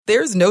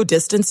There's no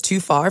distance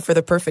too far for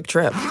the perfect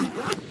trip.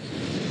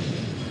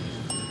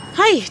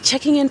 Hi,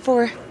 checking in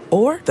for...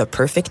 Or the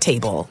perfect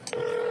table.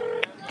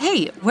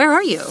 Hey, where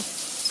are you?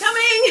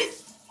 Coming!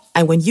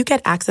 And when you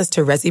get access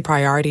to Resi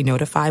Priority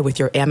Notify with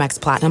your Amex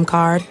Platinum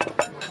card...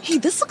 Hey,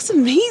 this looks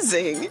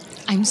amazing.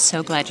 I'm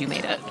so glad you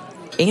made it.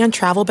 And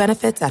travel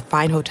benefits at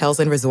fine hotels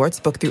and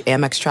resorts booked through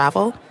Amex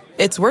Travel,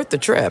 it's worth the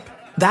trip.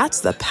 That's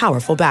the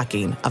powerful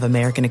backing of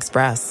American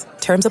Express.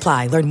 Terms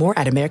apply. Learn more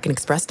at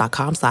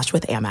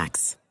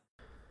americanexpress.com/withAmex.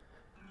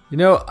 You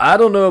know, I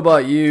don't know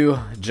about you,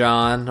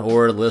 John,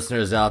 or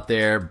listeners out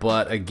there,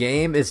 but a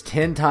game is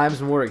 10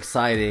 times more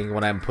exciting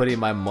when I'm putting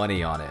my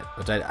money on it,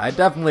 which I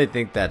definitely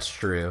think that's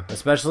true,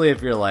 especially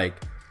if you're like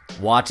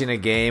watching a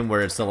game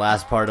where it's the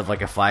last part of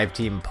like a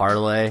 5-team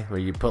parlay where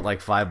you put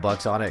like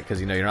 $5 on it because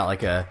you know you're not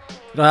like you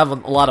don't have a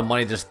lot of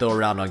money just throw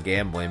around on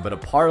gambling, but a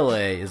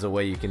parlay is a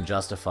way you can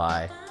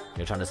justify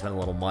you're trying to spend a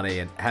little money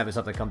and having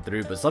something come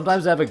through. But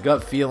sometimes I have a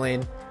gut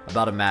feeling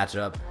about a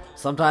matchup.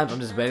 Sometimes I'm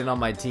just betting on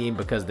my team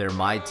because they're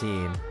my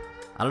team.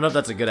 I don't know if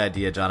that's a good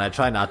idea, John. I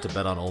try not to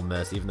bet on Ole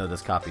Miss, even though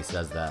this copy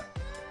says that.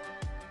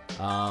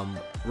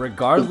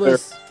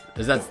 Regardless,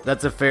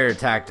 that's a fair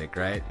tactic,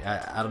 right?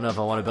 I don't know if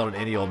I want to bet on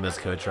any Ole Miss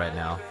coach right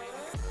now.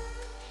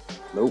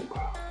 Nope.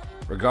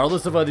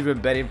 Regardless of whether you've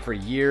been betting for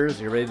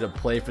years, you're ready to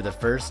play for the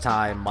first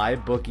time,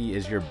 MyBookie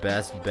is your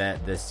best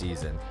bet this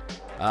season.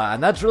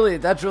 And that's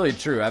really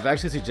true. I've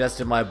actually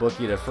suggested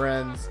MyBookie to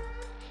friends.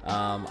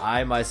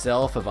 I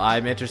myself, if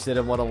I'm interested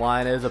in what a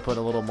line is, I put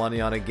a little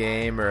money on a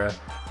game or a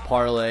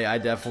parlay, I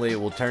definitely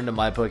will turn to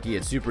MyBookie.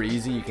 It's super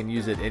easy. You can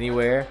use it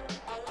anywhere.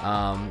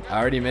 I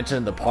already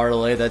mentioned the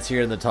parlay that's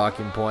here in the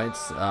talking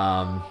points.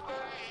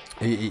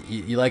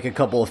 You like a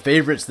couple of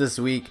favorites this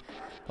week.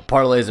 A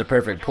parlay is a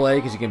perfect play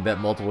because you can bet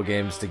multiple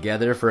games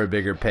together for a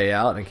bigger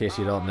payout, in case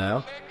you don't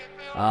know.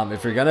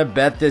 If you're going to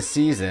bet this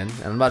season,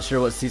 and I'm not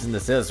sure what season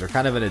this is, we're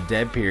kind of in a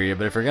dead period,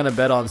 but if you're going to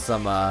bet on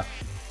some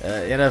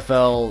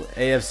NFL,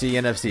 AFC,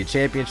 NFC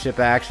championship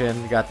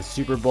action, you got the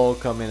Super Bowl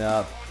coming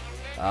up.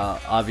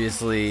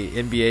 Obviously,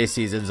 NBA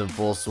season's in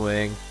full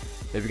swing.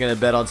 If you're going to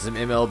bet on some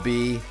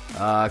MLB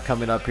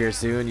coming up here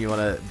soon, you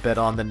want to bet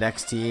on the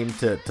next team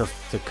to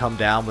come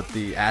down with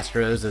the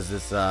Astros as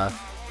this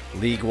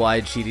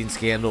league-wide cheating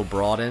scandal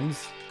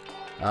broadens.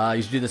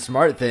 You should do the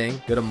smart thing.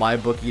 Go to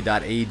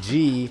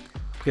mybookie.ag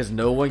because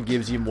no one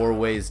gives you more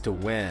ways to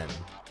win.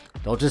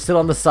 Don't just sit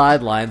on the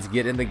sidelines.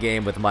 Get in the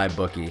game with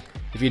MyBookie.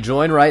 If you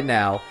join right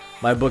now,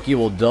 MyBookie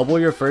will double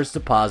your first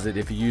deposit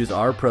if you use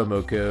our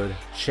promo code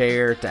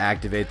CHAIR to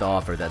activate the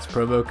offer. That's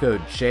promo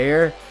code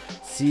CHAIR,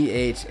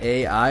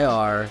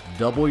 CHAIR.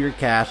 Double your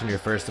cash on your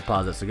first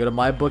deposit. So go to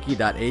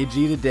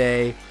mybookie.ag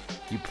today.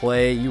 You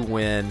play, you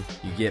win,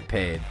 you get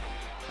paid.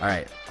 All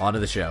right, on to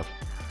the show.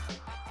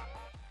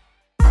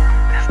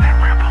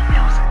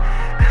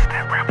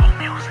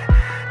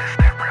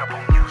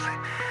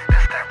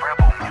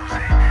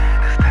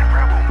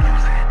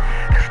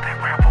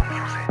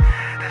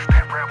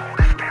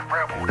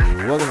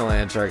 Welcome to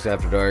Land Sharks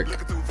After Dark,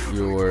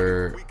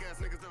 your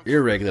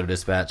irregular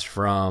dispatch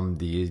from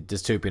the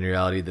dystopian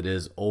reality that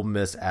is Ole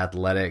Miss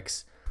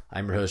Athletics.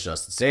 I'm your host,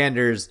 Justin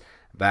Sanders,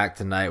 back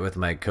tonight with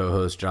my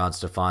co-host, John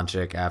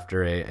Stefanchik,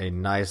 after a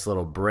nice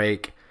little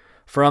break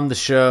from the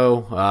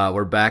show.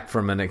 We're back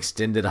from an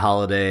extended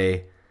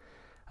holiday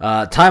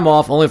time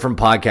off, only from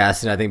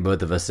podcasting. I think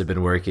both of us have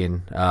been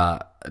working.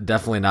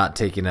 Definitely not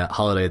taking a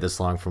holiday this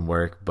long from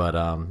work, but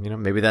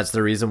maybe that's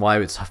the reason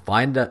why it's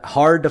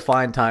hard to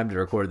find time to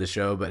record the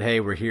show. But hey,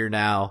 we're here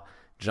now.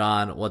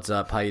 John, what's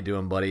up? How you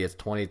doing, buddy? It's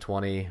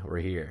 2020. We're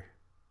here.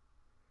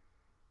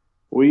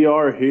 We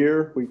are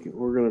here.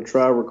 We're going to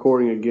try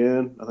recording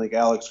again. I think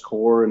Alex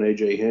Core and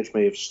AJ Hinch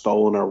may have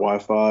stolen our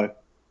Wi-Fi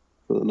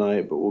for the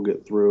night, but we'll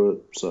get through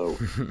it. So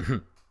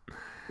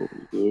what we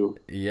do.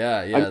 Yeah.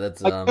 I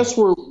guess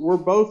we're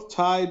both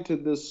tied to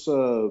this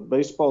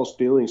baseball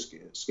stealing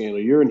scandal.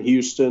 You're in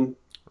Houston,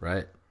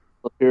 right?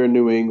 Up here in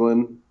New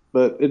England,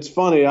 but it's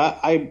funny.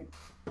 I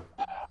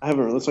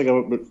haven't. It's like I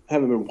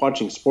haven't been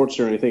watching sports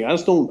or anything. I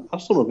just don't know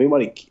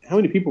if how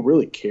many people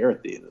really care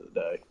at the end of the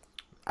day.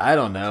 I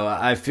don't know.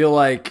 I feel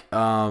like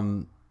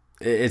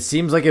it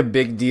seems like a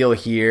big deal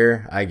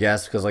here, I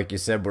guess, because like you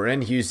said, we're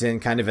in Houston,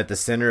 kind of at the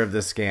center of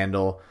the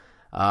scandal,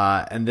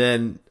 and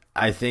then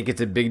I think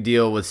it's a big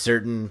deal with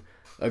certain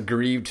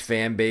aggrieved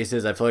fan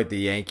bases. I feel like the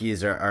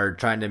Yankees are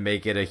trying to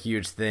make it a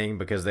huge thing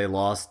because they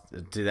lost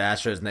to the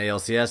Astros in the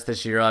ALCS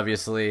this year,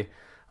 obviously.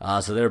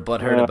 So they're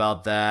butthurt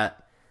about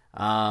that.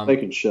 They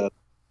can shut.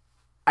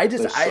 I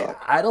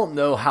don't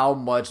know how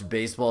much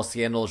baseball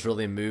scandals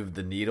really move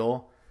the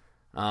needle.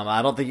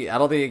 I don't think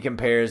it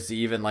compares to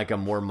even like a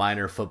more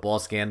minor football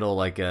scandal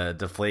like a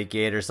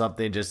Deflategate or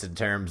something, just in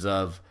terms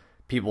of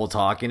people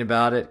talking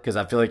about it. Because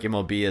I feel like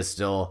MLB is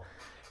still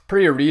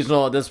pretty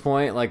regional at this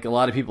point. Like a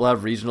lot of people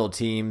have regional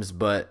teams,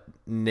 but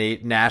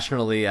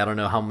nationally, I don't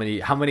know how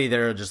many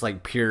there are just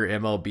like pure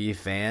MLB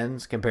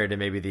fans compared to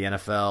maybe the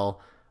NFL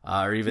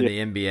or even the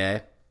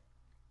NBA.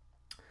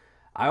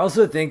 I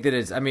also think that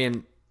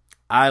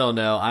I don't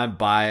know. I'm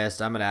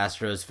biased. I'm an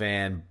Astros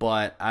fan,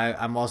 but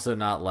I'm also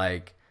not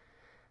like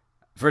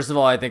First of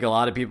all, I think a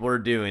lot of people are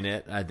doing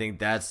it. I think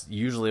that's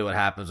usually what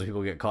happens when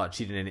people get caught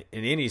cheating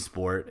in any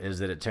sport, is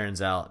that it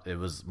turns out it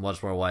was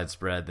much more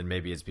widespread than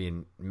maybe it's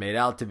being made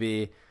out to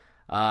be.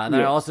 And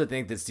I also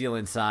think that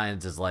stealing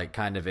signs is like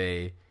kind of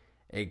a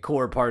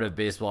core part of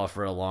baseball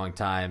for a long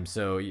time.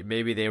 So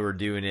maybe they were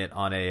doing it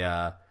on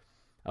a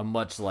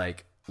much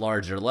like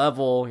larger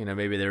level. You know,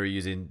 maybe they were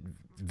using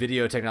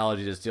video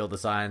technology to steal the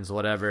signs,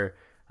 whatever.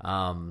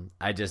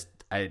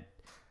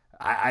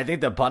 I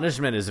think the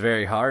punishment is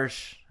very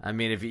harsh. I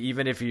mean,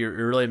 even if you're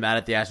really mad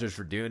at the Astros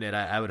for doing it,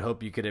 I would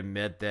hope you could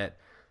admit that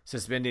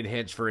suspending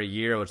Hinch for a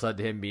year, which led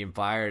to him being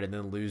fired and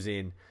then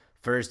losing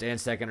first and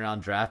second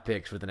round draft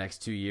picks for the next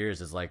 2 years,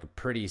 is like a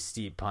pretty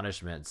steep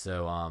punishment.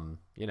 So,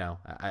 you know,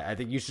 I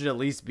think you should at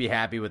least be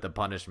happy with the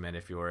punishment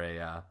if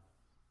you're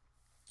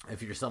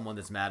someone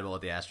that's mad about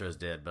what the Astros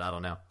did. But I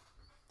don't know.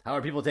 How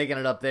are people taking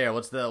it up there?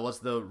 What's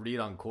the read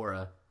on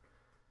Cora?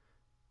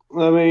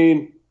 I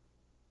mean,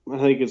 I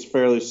think it's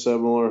fairly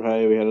similar.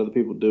 Hey, we had other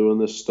people doing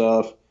this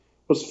stuff.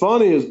 What's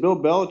funny is Bill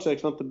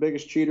Belichick's not the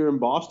biggest cheater in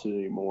Boston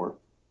anymore.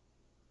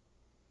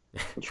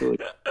 That's really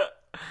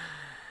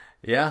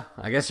Yeah,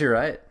 I guess you're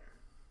right.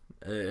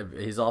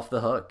 He's off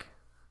the hook.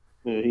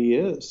 Yeah, he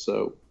is.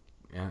 So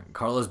yeah,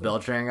 Carlos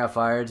Beltran got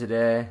fired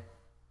today.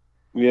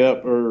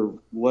 Yep, or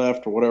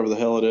left, or whatever the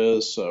hell it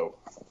is. So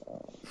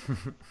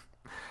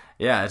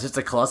yeah, it's just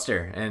a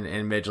cluster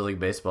in Major League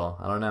Baseball.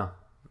 I don't know.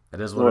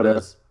 It is what Whatever. it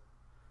is.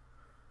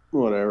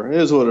 Whatever. It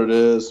is what it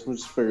is. We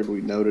just figured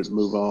we'd note it and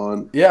move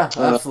on. Yeah,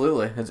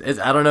 absolutely. It's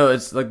I don't know.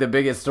 It's like the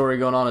biggest story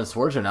going on in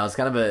sports right now. It's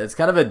kind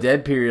of a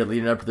dead period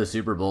leading up to the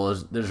Super Bowl.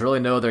 There's really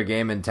no other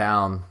game in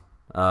town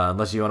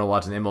unless you want to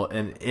watch an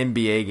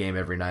NBA game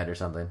every night or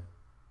something.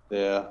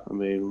 Yeah, I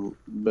mean,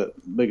 but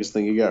biggest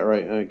thing you got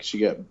right now, because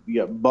you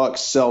got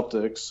Bucks,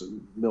 Celtics,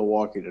 and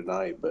Milwaukee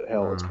tonight. But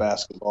hell, it's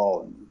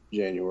basketball in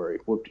January.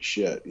 Whoop de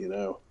shit, you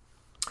know.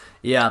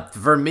 Yeah,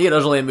 for me, it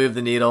doesn't really move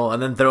the needle.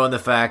 And then throw in the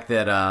fact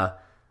that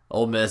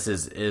Ole Miss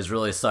is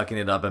really sucking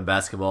it up in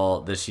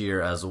basketball this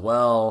year as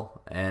well,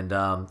 and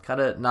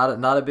kind of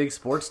not a big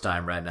sports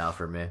time right now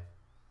for me.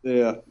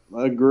 Yeah,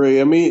 I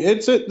agree. I mean,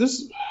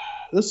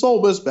 this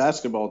Ole Miss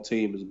basketball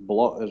team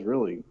is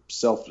really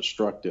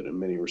self-destructed in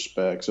many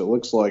respects. It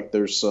looks like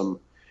there's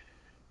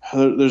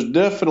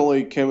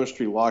definitely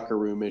chemistry locker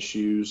room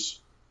issues.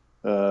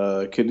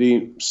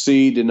 Kadeem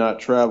C did not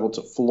travel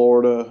to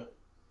Florida.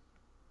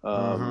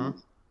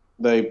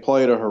 They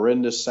played a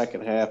horrendous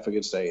second half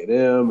against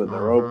A&M in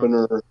their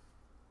opener.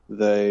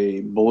 They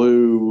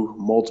blew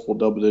multiple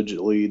double-digit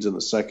leads in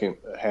the second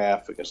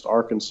half against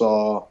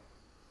Arkansas.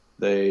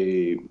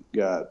 They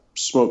got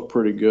smoked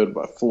pretty good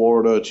by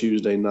Florida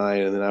Tuesday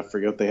night, and then I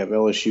forget they have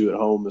LSU at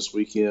home this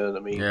weekend. I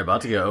mean, they're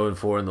about to go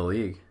 0-4 in the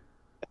league.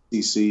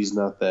 SEC's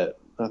not that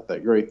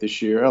great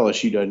this year.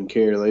 LSU doesn't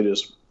care. They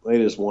just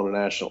won a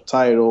national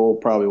title.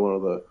 Probably one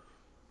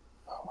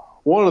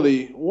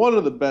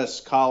of the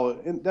best college,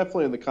 and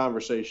definitely in the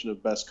conversation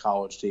of best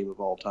college team of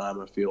all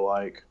time. I feel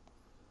like,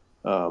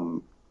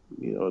 you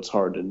know, it's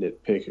hard to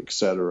nitpick,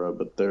 etc.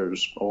 But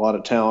there's a lot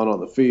of talent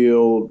on the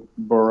field.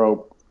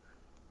 Burrow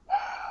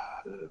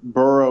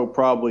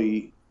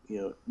probably,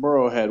 you know,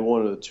 Burrow had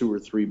one of the 2 or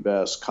 3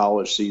 best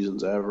college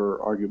seasons ever,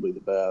 arguably the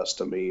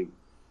best. I mean,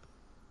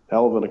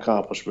 hell of an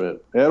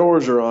accomplishment. Ed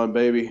Orgeron,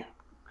 baby,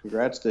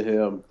 congrats to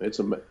him. It's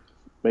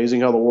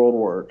amazing how the world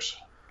works.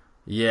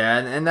 Yeah,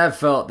 and that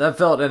felt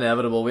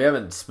inevitable. We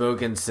haven't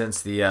spoken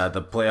since the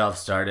playoffs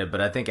started,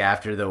 but I think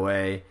after the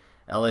way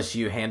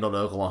LSU handled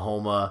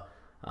Oklahoma,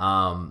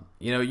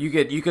 you know,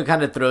 you could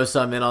kind of throw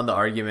some in on the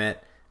argument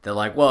that,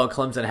 like, well,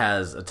 Clemson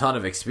has a ton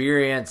of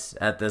experience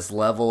at this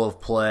level of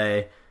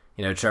play.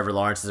 You know, Trevor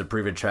Lawrence has a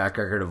proven track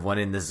record of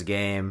winning this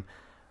game,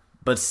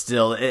 but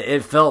still,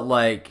 it felt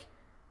like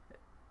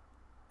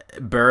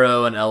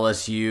Burrow and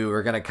LSU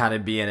are going to kind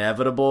of be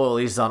inevitable, at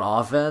least on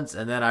offense.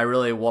 And then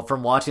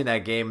from watching that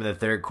game in the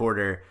third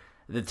quarter,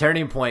 the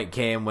turning point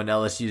came when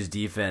LSU's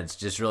defense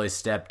just really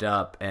stepped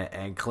up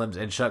and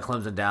shut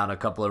Clemson down a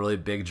couple of really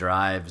big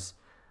drives.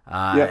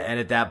 And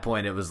at that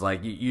point, it was like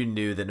you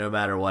knew that no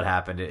matter what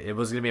happened, it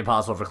was going to be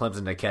impossible for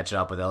Clemson to catch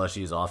up with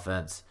LSU's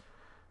offense.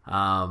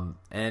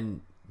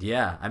 And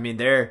yeah, I mean,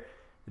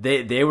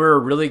 they were a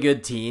really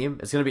good team.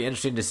 It's going to be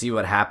interesting to see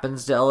what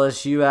happens to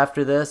LSU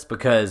after this,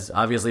 because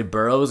obviously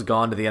Burrow's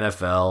gone to the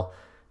NFL.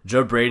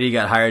 Joe Brady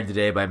got hired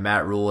today by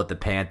Matt Rule at the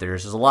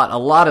Panthers. There's a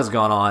lot has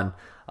gone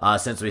on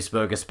since we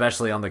spoke,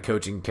 especially on the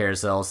coaching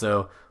carousel.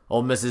 So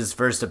Ole Miss's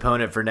first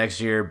opponent for next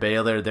year,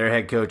 Baylor, their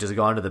head coach, has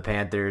gone to the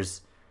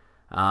Panthers.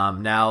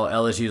 Now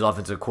LSU's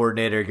offensive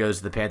coordinator goes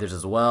to the Panthers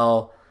as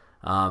well.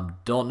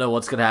 Don't know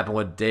what's going to happen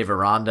with Dave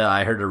Aranda.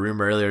 I heard a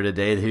rumor earlier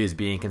today that he was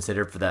being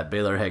considered for that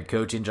Baylor head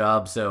coaching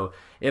job. So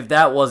if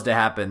that was to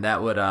happen,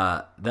 that would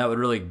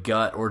really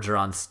gut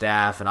Orgeron's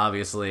staff. And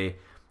obviously,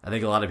 I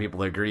think a lot of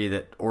people agree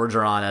that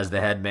Orgeron as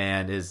the head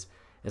man is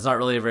not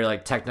really a very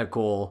like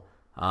technical.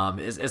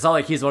 It's not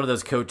like he's one of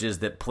those coaches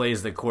that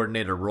plays the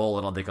coordinator role.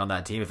 I don't think on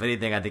that team. If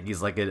anything, I think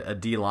he's like a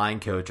D line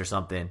coach or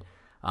something.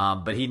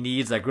 But he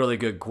needs like really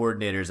good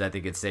coordinators, I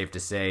think it's safe to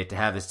say, to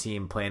have his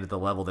team playing at the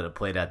level that it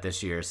played at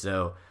this year.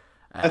 So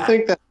I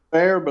think that's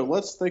fair, but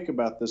let's think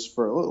about this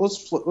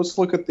let's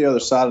look at the other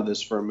side of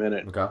this for a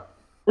minute. Okay.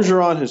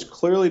 Orgeron has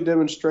clearly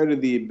demonstrated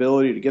the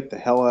ability to get the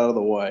hell out of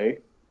the way.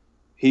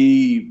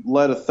 He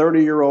let a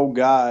 30-year-old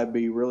guy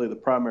be really the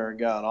primary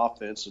guy on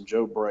offense, and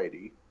Joe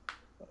Brady.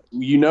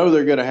 You know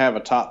they're going to have a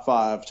top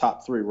 5,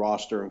 top 3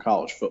 roster in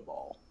college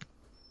football.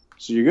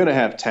 So you're going to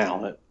have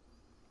talent.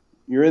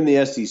 You're in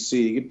the SEC.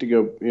 You get to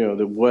go,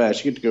 the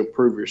West. You get to go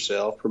prove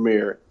yourself,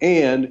 premier.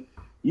 And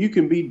you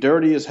can be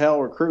dirty as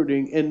hell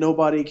recruiting, and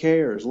nobody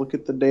cares. Look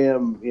at the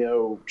damn,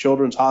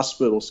 Children's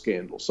Hospital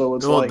scandal. So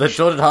it's the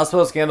Children's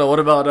Hospital scandal. What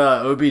about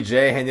OBJ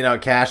handing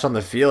out cash on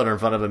the field or in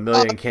front of a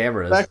million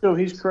cameras? Beckham,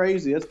 he's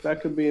crazy. That's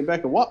Beckham being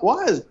Beckham.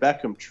 Why is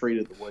Beckham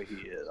treated the way he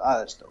is?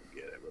 I just don't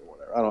get it. But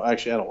whatever. I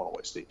don't want to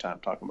waste any time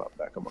talking about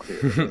Beckham on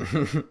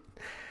here.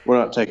 we're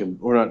not taking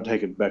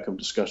Beckham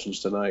discussions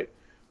tonight.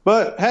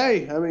 But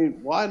hey, I mean,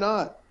 why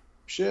not?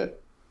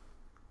 Shit.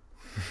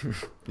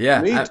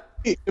 Yeah.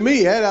 To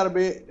me, Ed ought to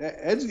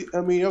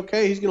be.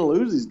 Okay, he's going to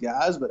lose these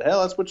guys, but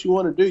hell, that's what you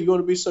want to do. You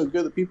want to be so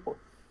good that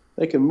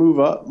they can move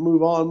up,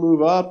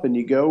 and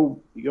you go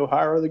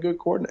hire other good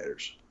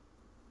coordinators.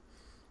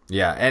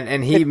 Yeah,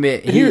 and he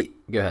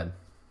go ahead.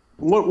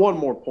 One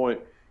more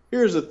point.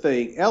 Here's the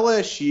thing: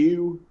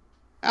 LSU,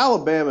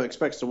 Alabama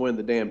expects to win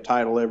the damn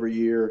title every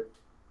year.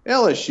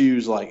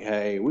 LSU's like,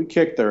 hey, we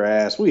kicked their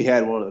ass. We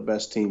had one of the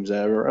best teams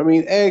ever. I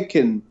mean, Ed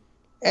can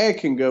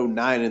go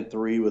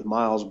 9-3 with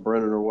Miles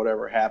Brennan or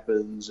whatever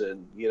happens,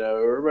 and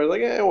everybody's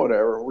like,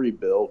 whatever,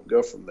 rebuild,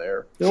 go from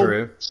there.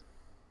 True.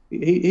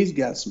 He's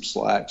got some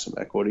slack, some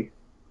equity.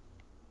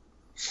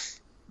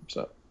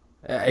 So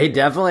he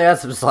definitely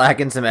has some slack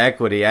and some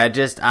equity.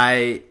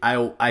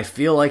 I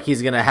feel like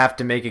he's gonna have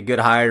to make a good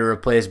hire to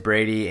replace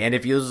Brady, and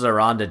if he loses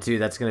Aranda too,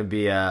 that's gonna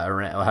be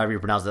however you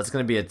pronounce it, that's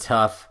gonna be a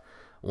tough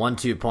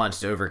 1-2 punch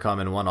to overcome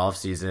in one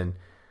offseason.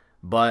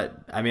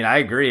 But, I mean, I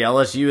agree.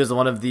 LSU is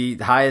one of the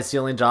highest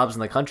ceiling jobs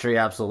in the country,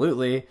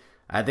 absolutely.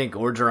 I think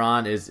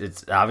Orgeron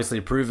it's obviously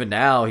proven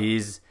now he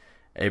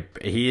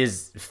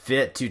is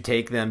fit to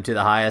take them to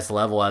the highest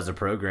level as a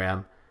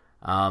program.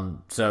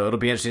 So it'll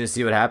be interesting to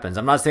see what happens.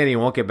 I'm not saying he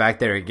won't get back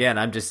there again.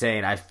 I'm just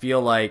saying I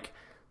feel like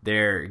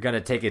they're going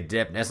to take a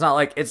dip. And it's not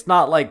like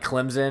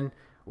Clemson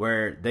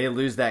where they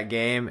lose that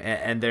game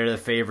and they're the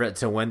favorite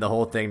to win the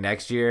whole thing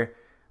next year.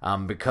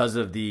 Because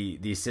of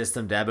the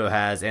system Dabo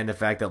has and the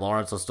fact that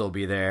Lawrence will still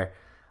be there,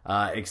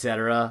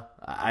 etc.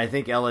 I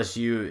think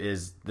LSU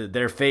is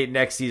their fate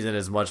next season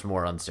is much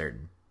more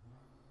uncertain.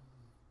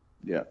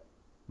 Yeah,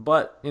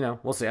 but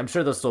we'll see. I'm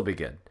sure they'll still be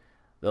good.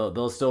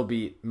 They'll still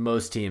beat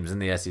most teams in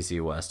the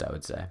SEC West, I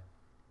would say.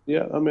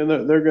 Yeah, I mean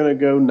they're going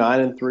to go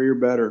 9-3 or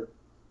better.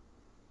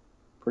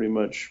 Pretty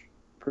much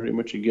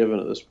a given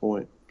at this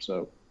point.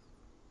 So.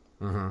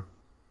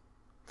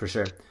 For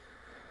sure.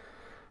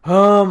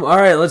 All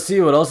right, let's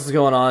see what else is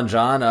going on,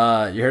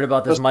 John. You heard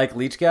about this Mike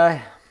Leach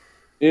guy?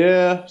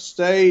 Yeah,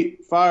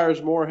 State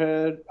fires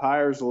Moorhead,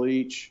 hires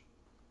Leach.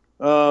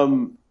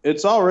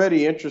 It's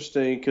already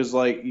interesting because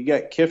you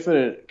got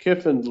Kiffin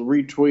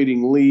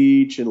retweeting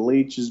Leach, and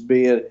Leach is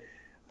being.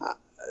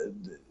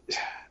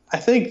 I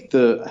think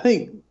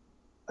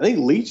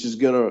Leach is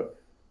gonna,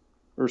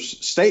 or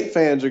State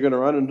fans are gonna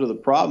run into the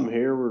problem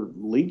here where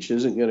Leach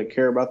isn't gonna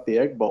care about the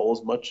Egg Bowl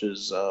as much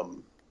as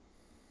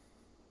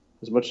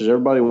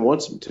everybody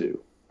wants him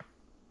to.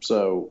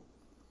 So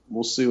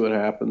we'll see what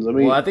happens. I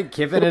mean, I think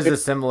Kiffin is a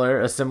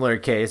similar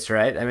case,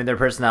 right? I mean, their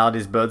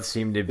personalities both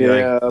seem to be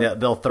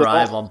they'll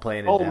thrive on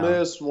playing it down. Ole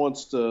Miss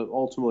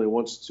ultimately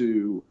wants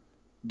to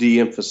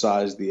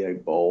de-emphasize the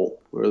Egg Bowl,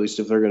 or at least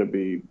if they're going to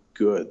be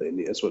good,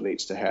 that's what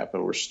needs to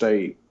happen. Where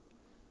State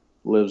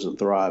lives and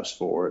thrives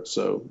for it.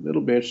 So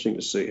it'll be interesting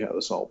to see how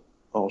this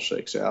all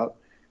shakes out.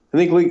 I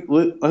think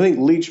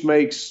Leach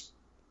makes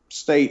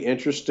State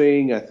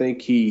interesting. I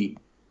think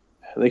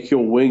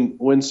he'll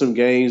win some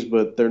games,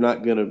 but they're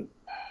not going to.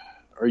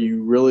 Are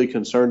you really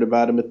concerned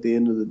about him at the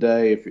end of the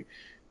day?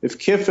 If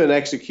Kiffin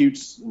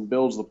executes and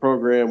builds the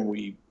program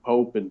we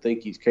hope and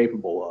think he's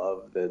capable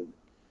of, then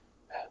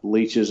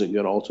Leach isn't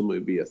going to ultimately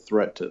be a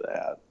threat to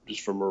that,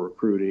 just from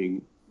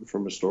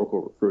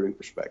historical recruiting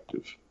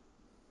perspective.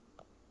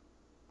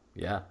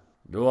 Yeah.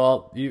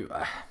 Well,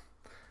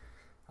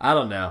 I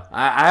don't know.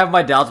 I have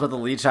my doubts about the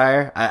Leach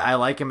hire. I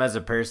like him as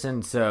a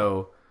person,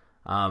 so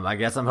I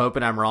guess I'm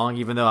hoping I'm wrong,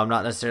 even though I'm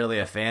not necessarily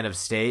a fan of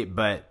State.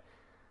 But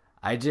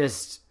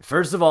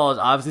first of all, it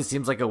obviously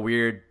seems like a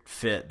weird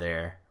fit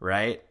there,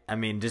 right? I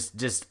mean,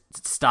 just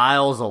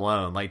styles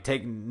alone,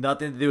 take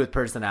nothing to do with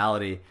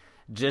personality.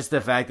 Just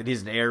the fact that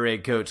he's an air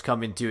raid coach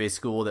coming to a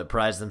school that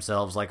prides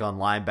themselves on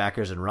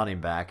linebackers and running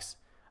backs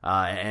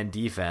and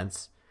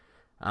defense.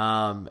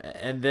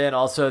 And then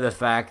also the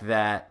fact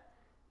that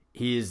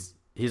he's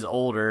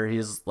older,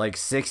 he's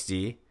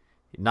 60,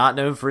 not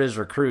known for his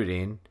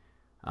recruiting.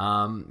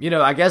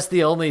 I guess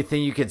the only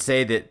thing you could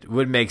say that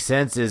would make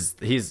sense is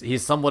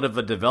he's somewhat of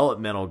a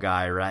developmental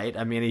guy, right?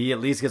 I mean, he at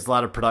least gets a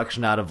lot of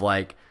production out of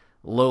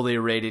lowly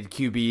rated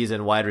QBs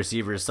and wide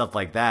receivers, stuff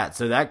like that.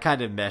 So that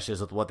kind of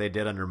meshes with what they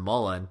did under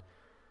Mullen.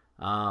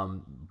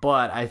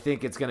 But I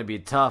think it's going to be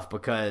tough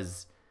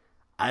because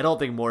I don't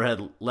think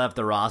Moorhead left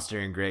the roster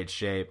in great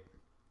shape.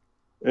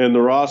 And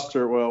the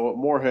roster, well, what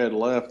Moorhead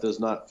left does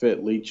not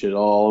fit Leach at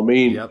all. I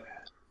mean, Yep.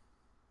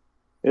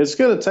 It's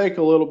going to take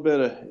a little bit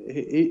of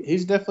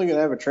he's definitely going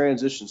to have a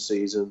transition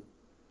season.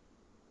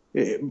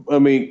 I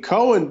mean,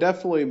 Cohen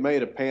definitely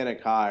made a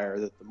panic hire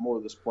that the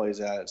more this plays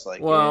out, it's like,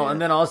 Well, yeah.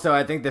 and then also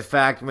I think the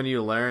fact when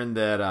you learn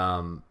that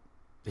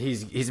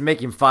he's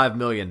making $5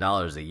 million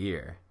a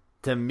year,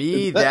 to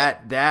me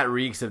that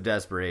reeks of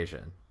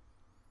desperation.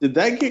 Did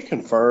that get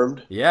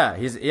confirmed? Yeah,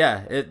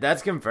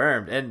 that's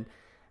confirmed, and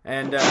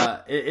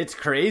it's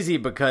crazy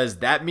because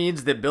that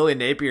means that Billy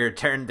Napier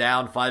turned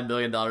down $5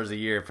 million a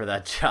year for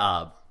that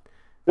job.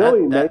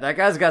 That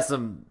guy's got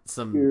some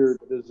Napier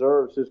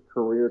deserves his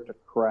career to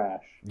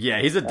crash.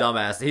 Yeah, he's a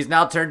dumbass. He's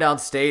now turned down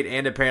State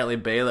and apparently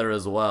Baylor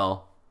as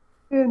well.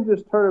 He didn't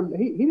just turn him.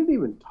 He didn't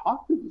even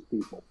talk to these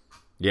people.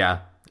 Yeah,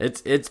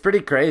 it's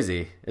pretty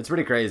crazy. It's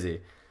pretty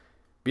crazy.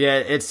 But yeah,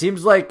 it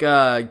seems like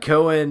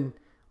Cohen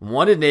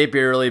wanted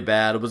Napier really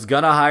bad, was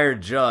gonna hire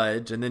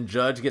Judge, and then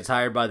Judge gets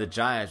hired by the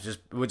Giants,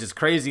 which is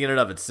crazy in and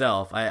of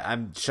itself.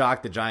 I'm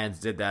shocked the Giants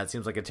did that. It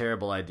seems like a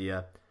terrible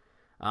idea.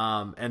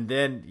 And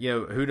then,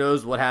 who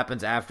knows what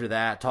happens after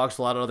that. Talks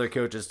to a lot of other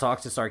coaches,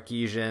 talks to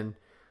Sarkisian,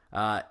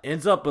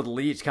 ends up with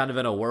Leach kind of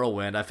in a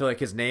whirlwind. I feel like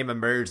his name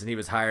emerged and he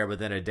was hired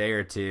within a day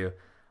or two.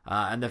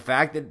 And the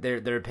fact that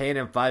they're paying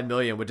him $5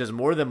 million, which is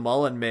more than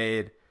Mullen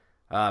made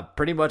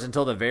pretty much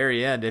until the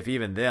very end, if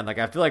even then. Like,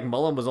 I feel like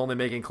Mullen was only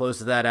making close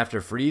to that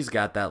after Freeze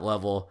got that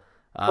level.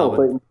 I don't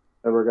think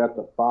he ever got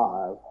to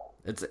 5.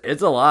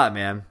 It's a lot,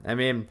 man. I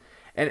mean,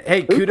 and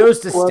hey, kudos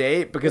to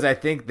State because I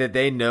think that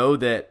they know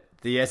that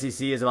the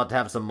SEC is about to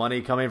have some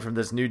money coming from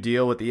this new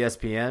deal with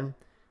ESPN.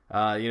 The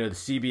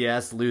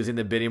CBS losing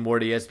the bidding war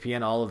to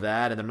ESPN, all of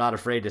that, and they're not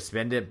afraid to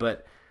spend it.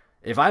 But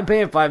if I'm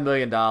paying $5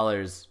 million,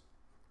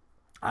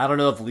 I don't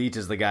know if Leach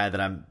is the guy that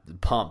I'm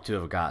pumped to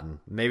have gotten.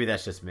 Maybe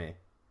that's just me.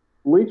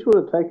 Leach would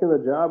have taken the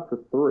job for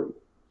 3.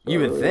 So, you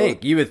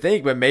would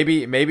think, but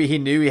maybe he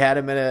knew he had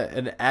him in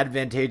an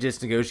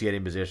advantageous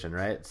negotiating position,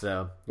 right?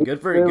 So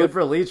good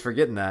for Leach for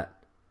getting that.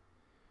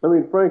 I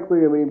mean,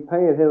 frankly,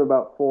 paying him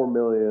about $4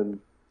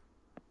 million.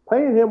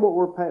 Paying him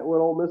what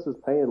Ole Miss is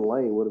paying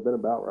Lane would have been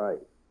about right.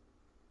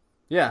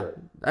 Yeah,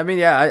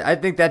 I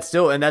think that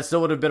still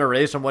would have been a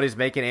raise from what he's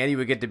making, and he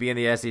would get to be in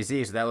the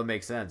SEC, so that would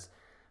make sense.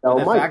 But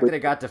the fact that it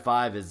got to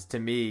 5 is, to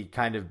me,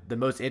 kind of the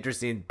most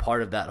interesting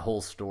part of that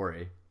whole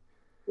story.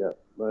 Yeah,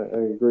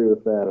 I agree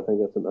with that. I think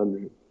that's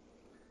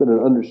been an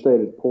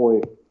understated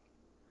point.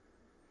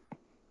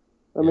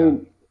 I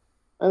think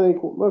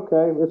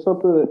it's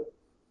something that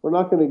we're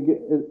not going to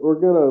get. We're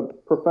going to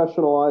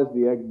professionalize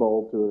the Egg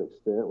Bowl to an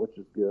extent, which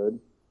is good.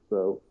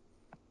 So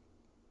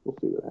we'll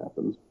see what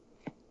happens.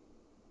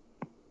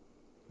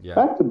 Yeah.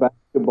 Back to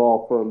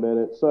basketball for a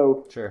minute.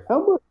 So, sure.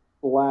 How much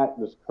slack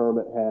does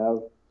Kermit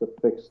have to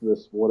fix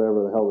this,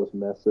 whatever the hell this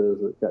mess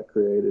is that got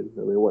created?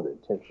 I mean, it wasn't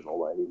intentional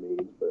by any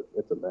means, but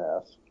it's a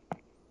mess.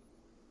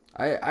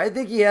 I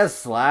think he has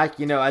slack.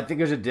 I think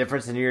there's a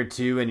difference in year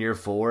 2 and year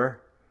 4,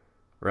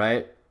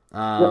 right?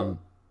 Yeah.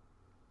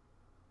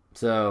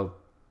 So,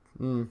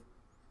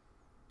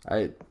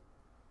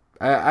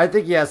 I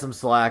think he has some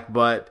slack,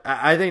 but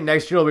I think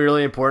next year will be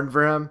really important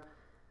for him.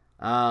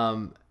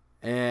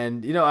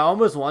 And I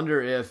almost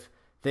wonder if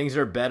things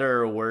are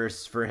better or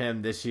worse for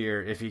him this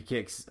year if he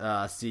kicks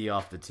C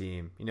off the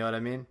team. You know what I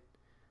mean?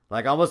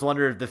 Like, I almost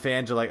wonder if the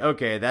fans are like,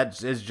 okay,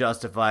 that is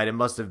justified. It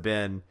must have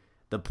been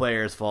the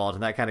player's fault,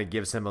 and that kind of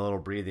gives him a little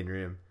breathing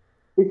room.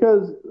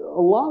 Because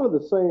a lot of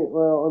the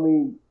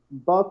same,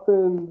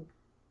 Buffin,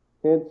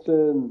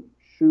 Henson,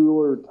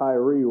 Schuler,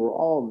 Tyree were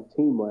all on the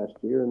team last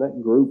year, and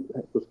that group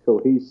was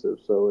cohesive.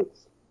 So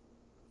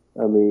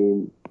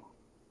you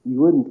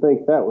wouldn't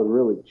think that would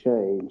really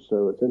change.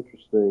 So it's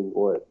interesting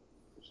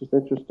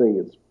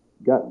it's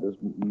gotten as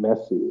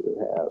messy as it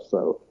has.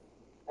 So,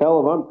 hell,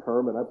 if I'm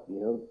Kermit, I'd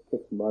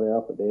kick somebody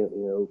off a damn,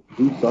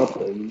 do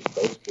something.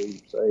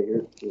 Basically say,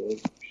 here,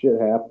 shit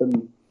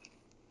happened.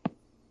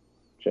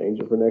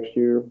 Change it for next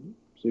year.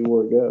 See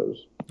where it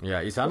goes.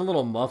 Yeah, you sound a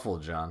little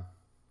muffled, John.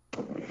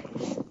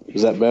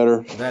 Is that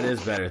better? That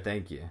is better,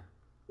 thank you.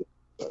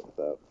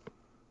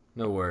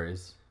 No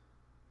worries.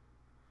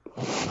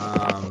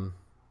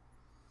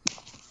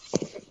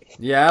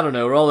 Yeah, I don't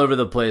know. We're all over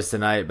the place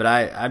tonight, but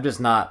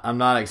I'm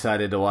not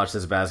excited to watch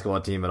this basketball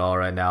team at all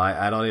right now.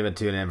 I don't even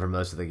tune in for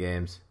most of the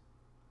games.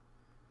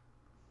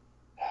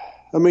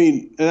 And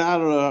I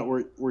don't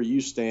know where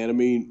you stand.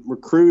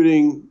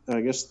 Recruiting,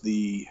 I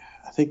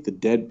think the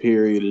dead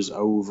period is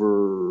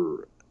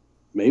over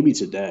maybe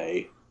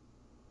today.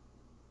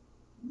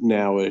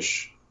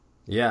 Now-ish.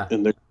 Yeah.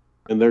 And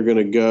they're going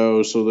to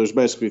go. So there's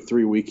basically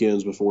 3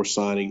 weekends before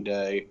signing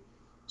day.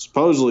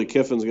 Supposedly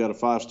Kiffin's got a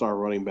 5-star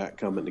running back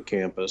coming to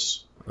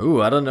campus.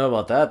 Ooh, I don't know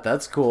about that.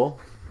 That's cool.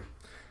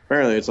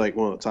 Apparently, it's like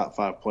one of the top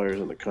 5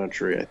 players in the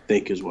country, I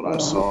think is what I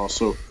saw.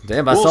 So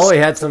damn, I saw he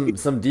had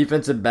some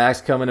defensive backs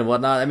coming and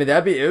whatnot. I mean,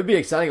 it would be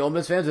exciting. Ole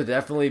Miss fans would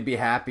definitely be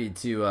happy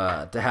to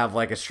have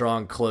like a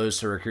strong close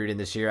to recruiting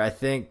this year. I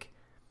think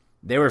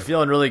they were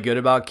feeling really good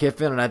about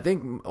Kiffin, and I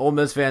think Ole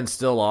Miss fans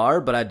still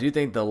are. But I do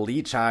think the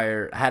Leach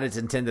hire had its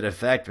intended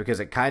effect because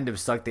it kind of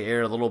sucked the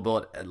air a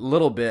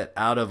little bit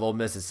out of Ole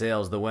Miss's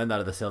sails, the wind out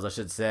of the sails, I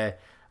should say,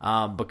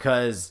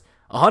 because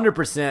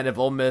 100% if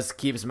Ole Miss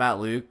keeps Matt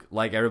Luke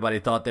like everybody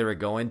thought they were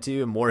going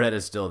to, Moorhead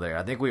is still there.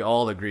 I think we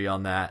all agree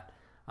on that.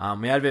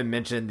 We haven't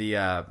mentioned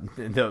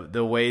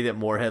the way that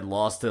Moorhead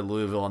lost to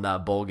Louisville in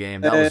that bowl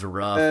game. That was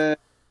rough.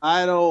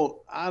 I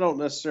don't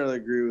necessarily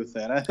agree with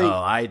that. I think.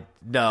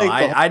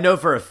 I know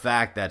for a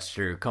fact that's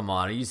true. Come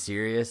on, are you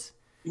serious?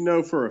 You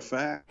know for a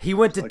fact. He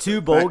went to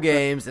 2 bowl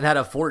games and had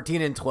a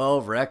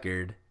 14-12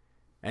 record.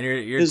 And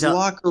his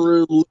locker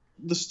room.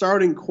 The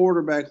starting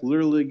quarterback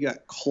literally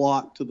got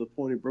clocked to the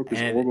point he broke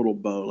his orbital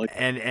bone.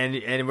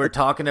 And we're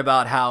talking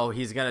about how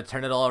he's going to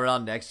turn it all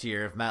around next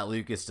year if Matt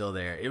Luke is still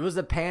there. It was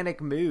a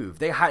panic move.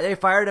 They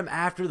fired him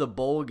after the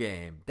bowl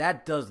game.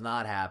 That does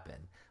not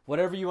happen.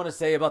 Whatever you want to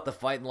say about the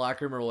fight in the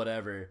locker room or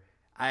whatever,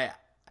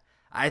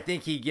 I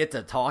think he gets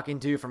a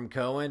talking to from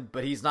Cohen,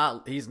 but he's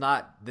not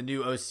the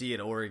new OC at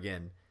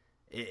Oregon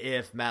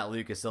if Matt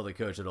Luke is still the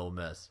coach at Ole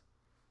Miss.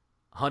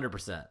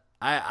 100%.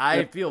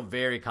 I feel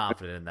very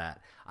confident in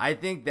that. I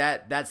think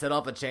that set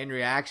off a chain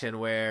reaction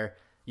where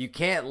you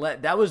can't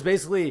let – that was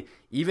basically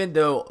 – even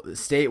though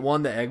State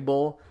won the Egg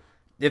Bowl,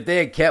 if they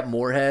had kept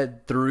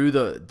Moorhead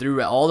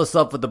through all the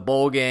stuff with the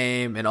bowl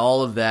game and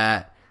all of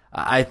that,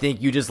 I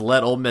think you just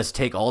let Ole Miss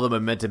take all the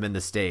momentum in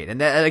the state. And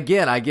that,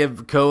 again, I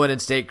give Cohen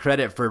and State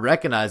credit for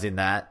recognizing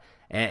that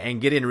and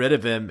getting rid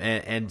of him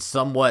and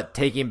somewhat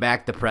taking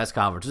back the press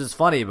conference. It's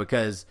funny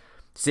because –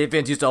 State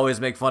fans used to always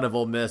make fun of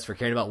Ole Miss for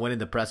caring about winning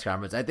the press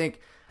conference. I think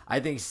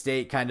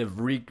State kind of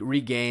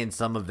regained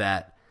some of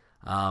that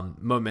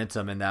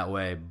momentum in that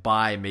way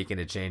by making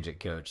a change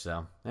at coach.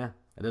 So, yeah,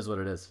 it is what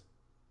it is.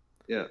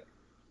 Yeah.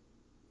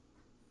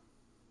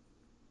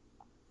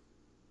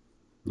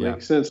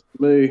 Makes sense to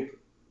me.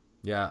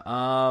 Yeah.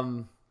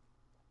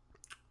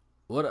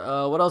 What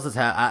else has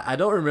happened? I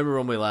don't remember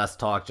when we last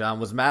talked,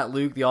 John. Was Matt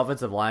Luke the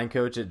offensive line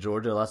coach at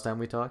Georgia last time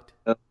we talked?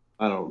 I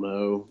don't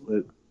know.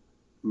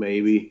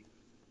 Maybe.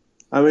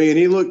 I mean,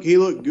 he looked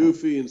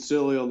goofy and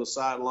silly on the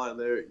sideline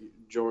there at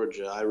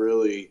Georgia. I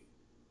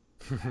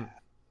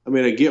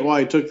get why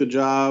he took the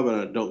job, and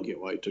I don't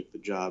get why he took the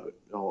job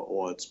all at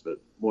once,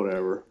 but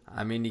whatever.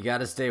 I mean, you got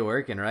to stay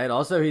working, right?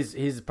 Also,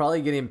 he's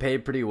probably getting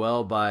paid pretty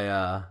well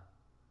by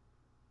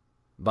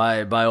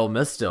Ole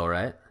Miss still,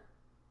 right?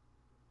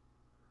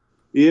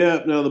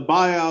 Yeah. Now the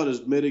buyout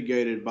is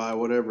mitigated by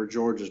whatever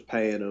Georgia's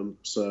paying him.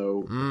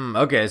 So.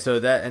 Okay,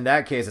 so that in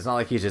that case, it's not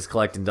like he's just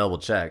collecting double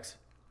checks.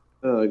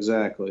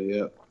 Exactly.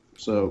 Yeah.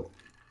 So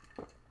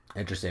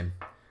interesting.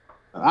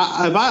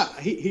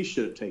 He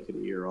should have taken a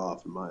year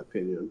off, in my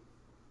opinion.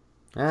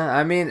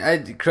 I mean,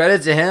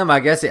 credit to him. I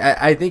guess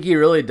I think he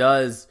really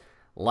does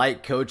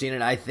like coaching,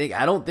 and I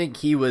don't think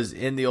he was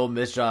in the Ole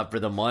Miss job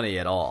for the money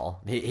at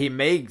all. He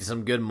made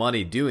some good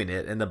money doing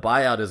it, and the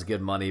buyout is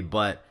good money.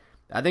 But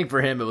I think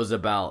for him, it was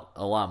about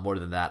a lot more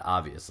than that.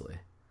 Obviously,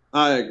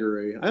 I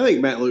agree. I think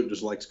Matt Luke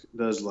just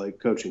does like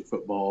coaching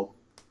football.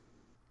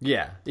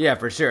 Yeah,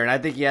 for sure. And I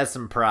think he has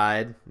some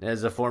pride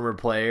as a former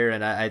player,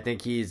 and I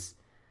think he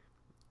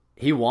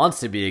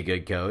wants to be a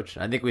good coach.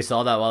 I think we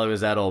saw that while he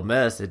was at Ole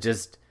Miss. It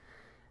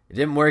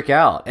didn't work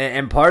out.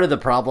 And part of the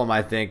problem,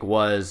 I think,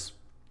 was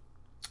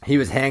he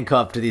was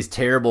handcuffed to these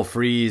terrible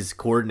freeze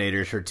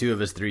coordinators for 2 of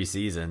his 3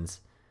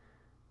 seasons.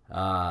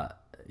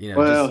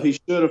 He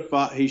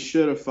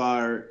should have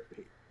fired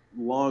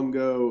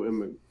Longo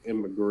and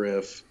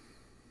McGriff.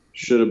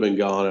 Should have been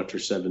gone after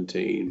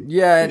 17.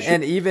 Yeah,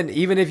 and even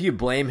if you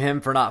blame him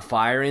for not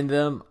firing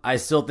them, I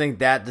still think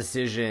that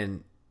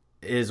decision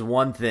is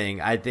one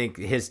thing. I think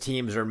his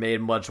teams are made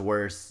much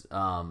worse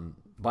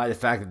by the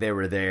fact that they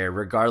were there,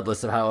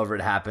 regardless of however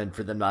it happened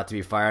for them not to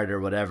be fired or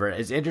whatever.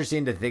 It's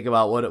interesting to think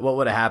about what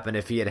would have happened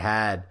if he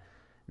had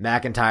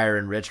McIntyre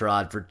and Rich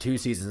Rod for 2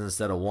 seasons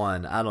instead of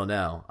 1. I don't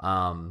know.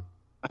 I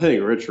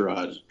think Rich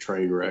Rod's a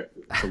train wreck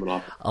coming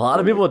off. A lot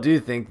of people do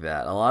think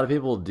that. A lot of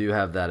people do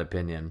have that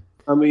opinion.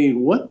 I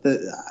mean,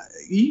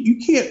 you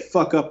can't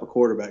fuck up a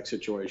quarterback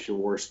situation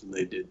worse than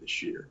they did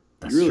this year.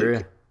 That's true.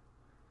 Can't.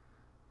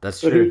 That's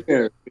so true. Who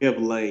cares? We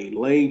have Lane.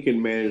 Lane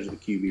can manage the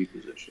QB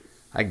position.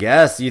 I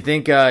guess. You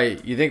think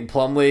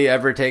Plumlee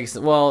ever takes –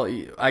 well,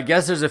 I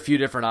guess there's a few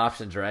different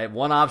options, right?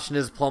 One option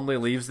is Plumlee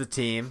leaves the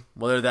team,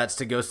 whether that's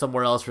to go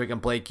somewhere else where he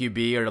can play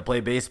QB or to play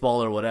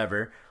baseball or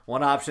whatever.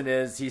 One option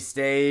is he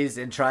stays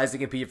and tries to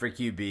compete for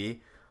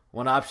QB.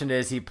 One option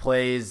is he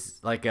plays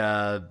like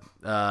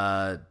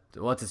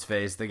what's his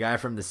face? The guy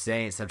from the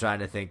Saints I'm trying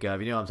to think of.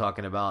 You know what I'm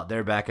talking about.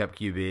 Their backup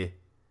QB.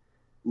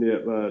 Yeah,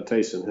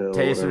 Taysom Hill.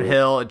 Taysom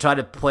Hill. And try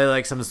to play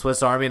like some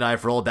Swiss Army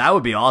knife role. That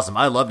would be awesome.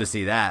 I'd love to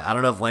see that. I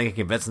don't know if Lane can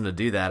convince him to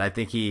do that. I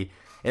think he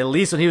at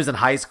least when he was in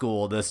high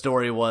school, the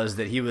story was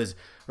that he was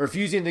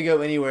refusing to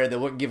go anywhere that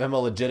wouldn't give him a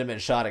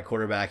legitimate shot at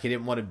quarterback. He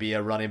didn't want to be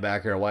a running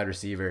back or a wide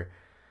receiver.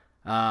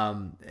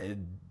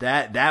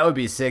 That would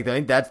be sick. I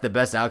think that's the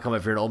best outcome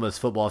if you're an Ole Miss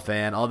football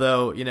fan.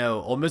 Although,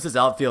 Ole Miss's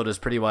outfield is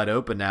pretty wide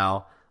open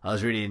now. I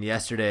was reading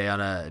yesterday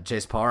on a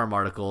Chase Parham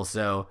article,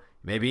 so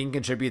maybe he can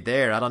contribute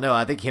there. I don't know.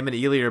 I think him and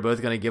Ely are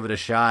both going to give it a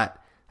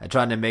shot at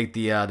trying to make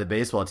the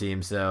baseball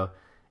team. So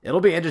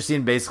it'll be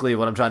interesting, basically,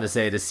 what I'm trying to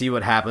say, to see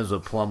what happens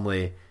with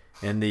Plumlee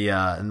in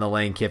the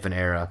Lane Kiffin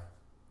era.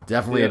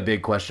 Definitely a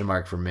big question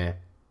mark for me. I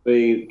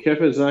mean,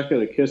 Kiffin's not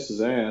going to kiss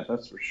his ass,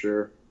 that's for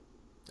sure.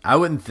 I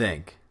wouldn't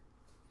think.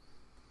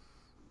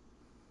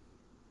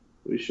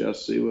 We shall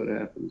see what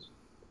happens.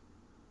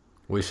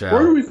 We shall.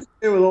 Where do we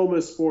stand with Ole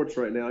Miss sports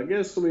right now? I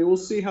guess, we'll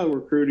see how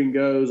recruiting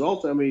goes.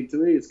 To me,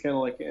 it's kind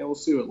of like, we'll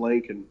see what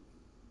Lane can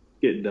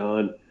get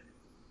done.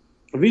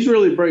 If he's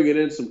really bringing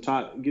in some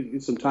top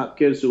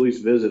kids to at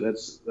least visit,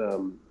 that's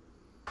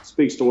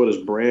speaks to what his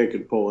brand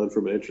could pull in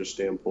from an interest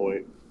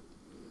standpoint.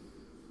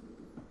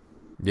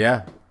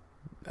 Yeah.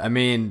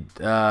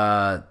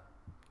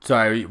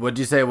 Sorry, what did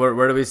you say?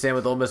 Where do we stand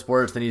with Ole Miss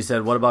sports? Then you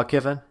said, what about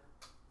Kiffin?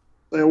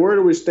 And where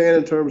do we stand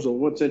in terms of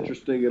what's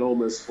interesting in Ole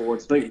Miss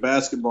sports? I think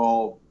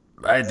basketball.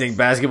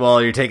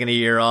 You're taking a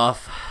year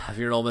off. If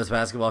you're an Ole Miss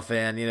basketball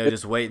fan,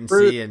 just wait and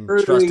see and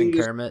trust in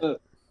Kermit.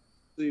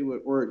 See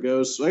where it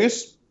goes. So I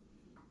guess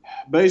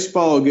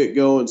baseball will get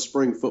going.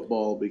 Spring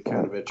football will be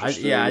kind of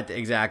interesting.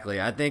 Exactly.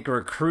 I think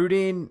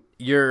recruiting,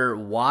 you're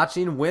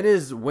watching. When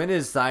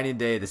is signing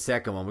day, the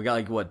second one? We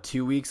got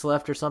 2 weeks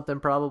left or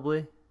something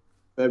probably?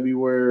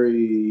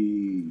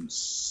 February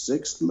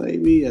 6th,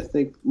 maybe? I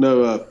think.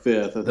 No,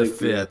 5th. The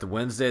 5th.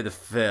 Wednesday the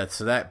 5th.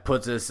 So that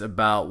puts us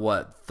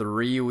about,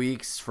 3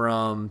 weeks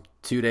from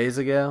 2 days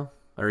ago?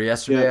 Or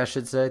yesterday, I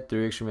should say.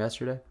 3 weeks from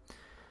yesterday.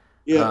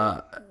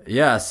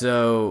 Yeah.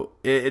 So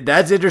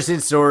that's an interesting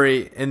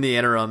story in the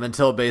interim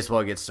until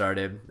baseball gets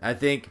started. I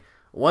think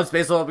once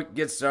baseball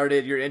gets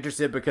started, you're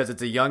interested because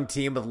it's a young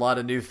team with a lot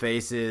of new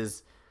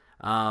faces.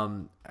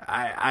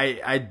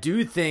 I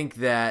do think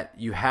that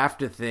you have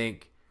to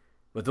think,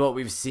 with what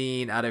we've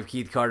seen out of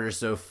Keith Carter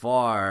so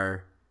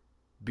far,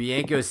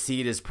 Bianco's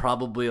seat is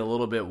probably a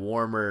little bit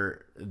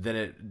warmer than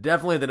it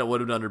would have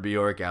been under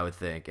Bjork, I would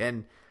think.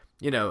 And,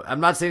 I'm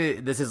not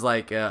saying this is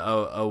like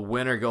a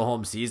win or go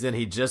home season.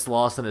 He just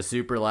lost in a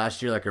super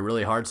last year, like a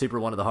really hard super,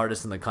 one of the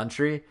hardest in the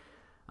country.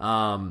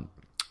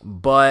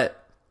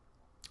 But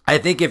I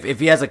think if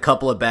he has a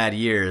couple of bad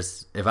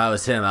years, if I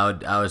was him,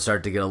 I would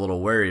start to get a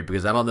little worried,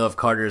 because I don't know if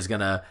Carter is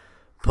going to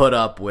put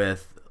up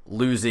with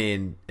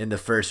losing in the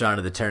first round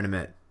of the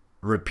tournament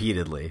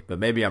repeatedly, but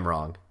maybe I'm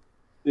wrong.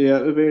 Yeah,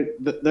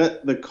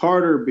 the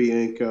Carter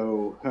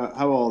Bianco,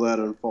 how all that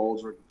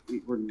unfolds,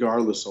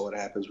 regardless of what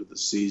happens with the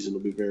season, will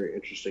be very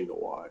interesting to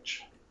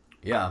watch.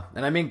 Yeah,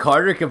 and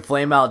Carter can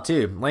flame out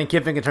too. Lane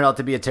Kiffin can turn out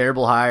to be a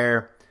terrible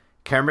hire.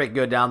 Kermit can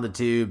go down the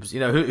tubes.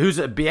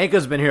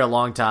 Bianco's been here a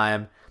long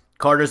time.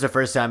 Carter's a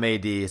first-time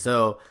AD,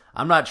 so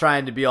I'm not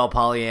trying to be all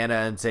Pollyanna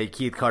and say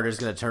Keith Carter's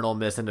going to turn Ole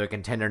Miss into a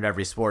contender in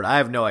every sport. I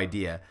have no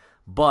idea.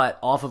 But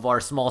off of our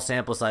small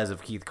sample size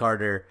of Keith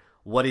Carter,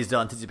 what he's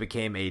done since he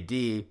became AD,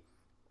 it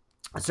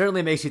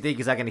certainly makes you think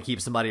he's not going to keep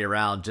somebody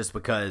around just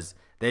because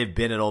they've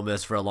been at Ole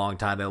Miss for a long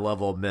time, they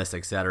love Ole Miss,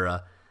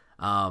 etc.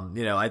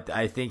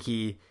 I think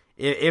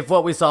if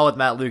what we saw with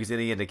Matt Luke is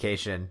any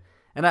indication,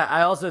 and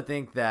I also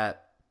think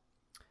that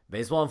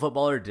baseball and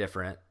football are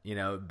different.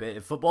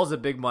 Football's a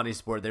big money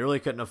sport. They really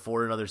couldn't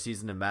afford another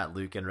season of Matt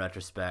Luke in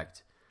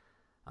retrospect.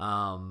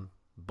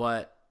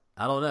 But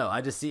I don't know.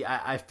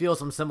 I feel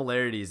some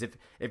similarities.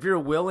 If you're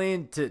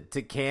willing to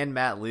can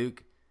Matt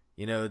Luke,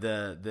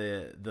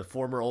 the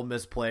former Ole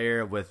Miss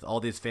player with all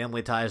these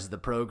family ties to the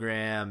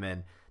program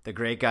and the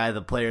great guy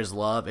the players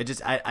love,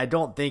 I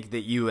don't think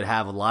that you would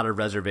have a lot of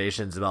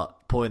reservations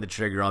about pulling the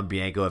trigger on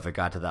Bianco if it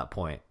got to that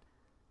point.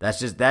 That's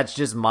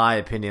just my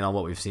opinion on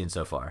what we've seen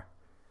so far.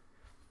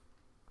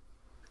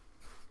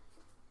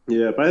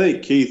 Yeah, but I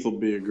think Keith will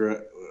be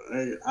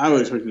I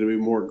would expect him to be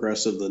more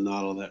aggressive than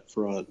not on that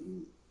front.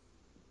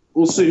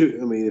 We'll see.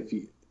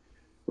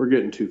 We're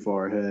getting too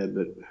far ahead,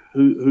 but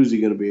who's he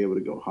going to be able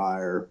to go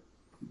higher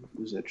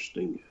is an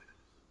interesting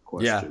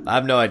question. Yeah, I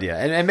have no idea.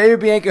 And maybe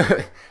Bianco,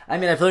 I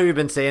feel like we've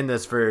been saying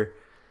this for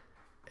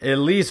at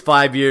least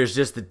 5 years,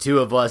 just the two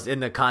of us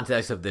in the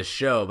context of this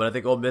show, but I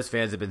think Ole Miss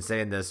fans have been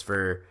saying this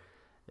for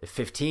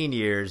 15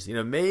 years.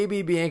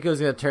 Maybe Bianco's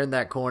going to turn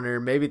that corner.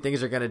 Maybe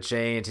things are going to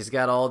change. He's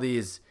got all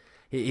these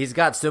he's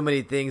got so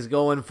many things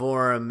going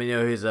for him.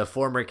 He's a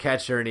former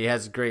catcher and he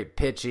has great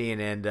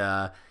pitching,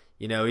 and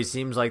he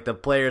seems like the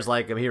players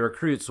like him. He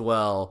recruits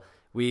well.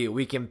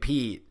 We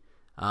compete.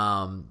 But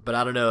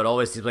I don't know. It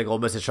always seems like Ole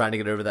Miss is trying to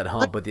get over that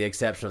hump, with the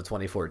exception of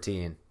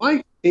 2014.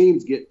 Why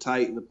teams get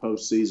tight in the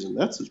postseason?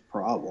 That's his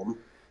problem.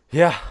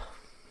 Yeah,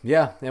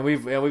 and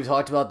we've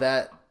talked about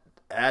that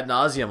ad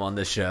nauseum on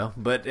this show,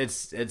 but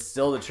it's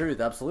still the truth.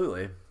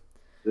 Absolutely,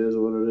 it is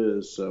what it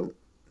is. So,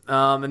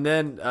 and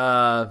then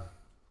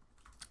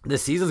the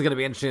season's going to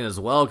be interesting as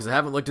well, because I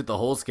haven't looked at the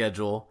whole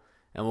schedule.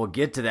 and we'll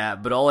get to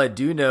that. But all I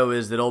do know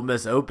is that Ole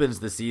Miss opens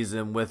the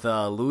season with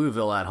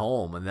Louisville at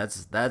home, and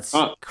that's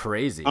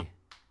crazy.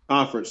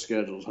 Conference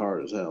schedule's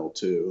hard as hell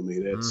too. I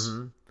mean, it's.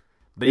 Mm-hmm.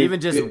 But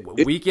even just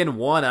weekend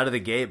one out of the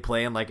gate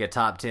playing like a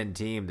top 10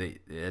 team,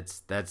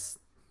 that's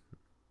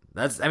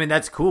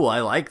cool. I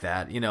like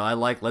that. I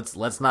like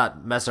let's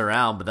not mess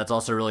around, but that's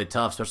also really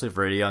tough, especially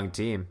for a young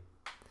team.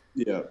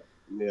 Yeah.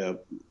 I'm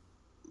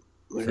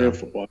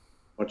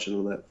watching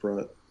on that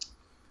front.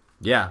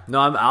 Yeah, no,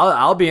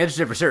 I'll be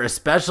interested for sure.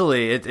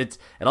 Especially it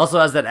also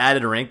has that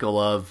added wrinkle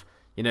of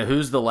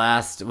who's the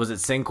last? Was it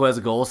Sinquez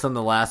Golson,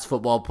 the last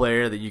football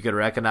player that you could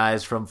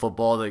recognize from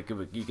football that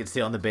you could see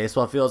on the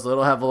baseball field? So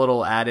it'll have a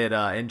little added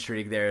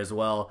intrigue there as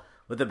well,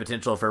 with the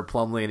potential for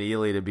Plumlee and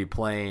Ely to be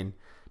playing.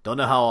 Don't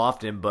know how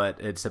often, but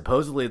it's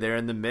supposedly they're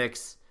in the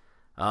mix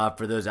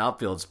for those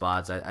outfield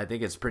spots. I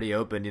think it's pretty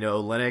open.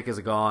 Olenek is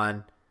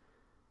gone.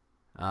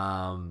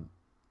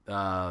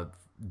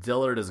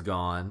 Dillard is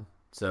gone.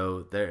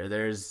 So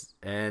there's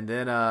and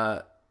then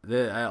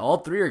all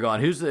three are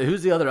gone. Who's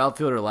the other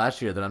outfielder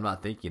last year that I'm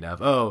not thinking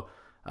of?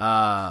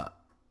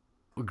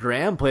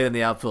 Graham played in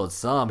the outfield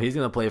some. He's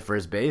going to play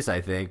first base,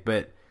 I think.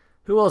 But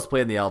who else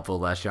played in the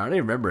outfield last year? I don't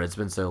even remember. It's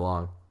been so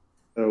long.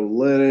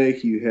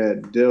 Olenek, you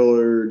had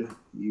Dillard,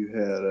 you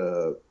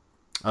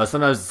had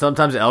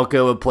sometimes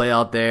Elko would play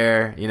out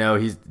there.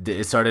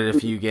 He started a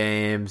few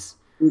games.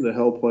 Who the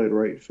hell played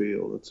right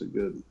field? That's a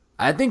good.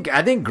 I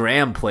think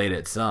Graham played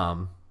it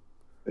some.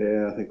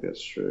 Yeah, I think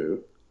that's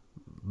true.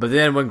 But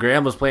then when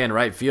Graham was playing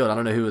right field, I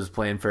don't know who was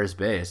playing first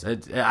base.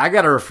 I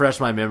got to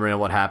refresh my memory on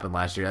what happened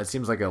last year. That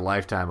seems like a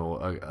lifetime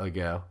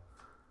ago.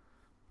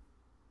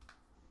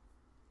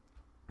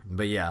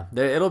 But yeah,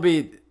 it'll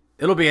be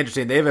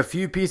interesting. They have a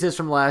few pieces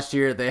from last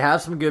year. They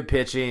have some good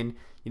pitching.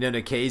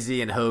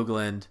 Nikhazy and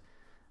Hoagland.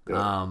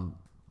 Yeah.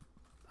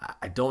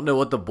 I don't know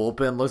what the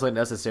bullpen looks like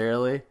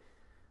necessarily.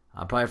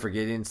 I'm probably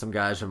forgetting some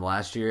guys from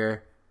last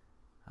year.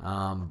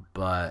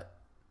 But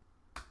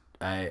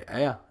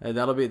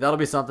that'll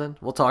be something.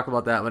 We'll talk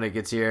about that when it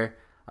gets here.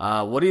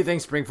 What do you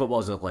think spring football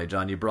is going to play,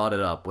 John? You brought it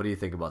up. What do you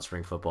think about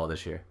spring football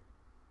this year?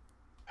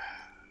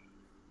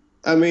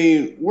 I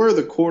mean, where are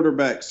the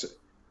quarterbacks?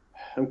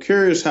 I'm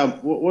curious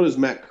what is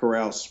Matt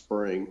Corral's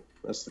spring?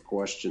 That's the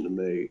question to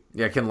me.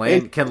 Yeah, can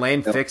Lane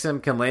fix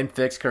him? Can Lane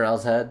fix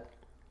Corral's head?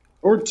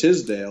 Or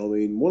Tisdale?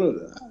 I mean,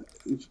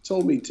 you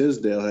told me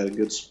Tisdale had a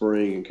good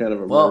spring and kind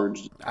of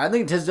emerged. Well, I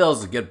think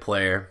Tisdale's a good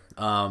player.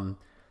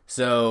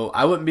 So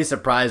I wouldn't be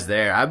surprised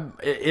there.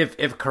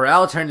 If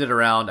Corral turned it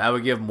around, I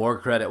would give more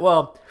credit.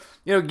 Well,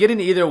 getting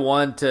either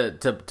one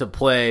to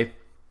play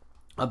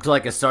up to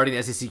like a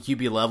starting SEC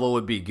QB level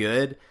would be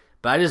good.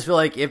 But I just feel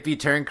like if you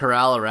turn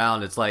Corral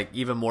around, it's like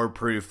even more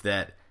proof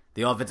that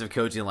the offensive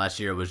coaching last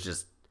year was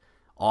just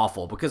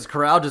awful, because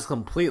Corral just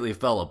completely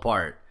fell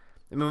apart.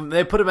 I mean, when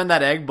they put him in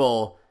that Egg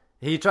Bowl,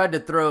 he tried to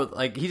throw,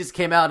 he just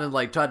came out and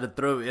tried to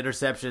throw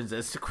interceptions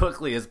as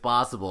quickly as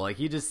possible.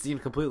 He just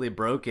seemed completely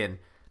broken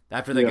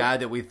after the guy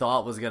that we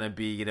thought was going to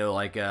be,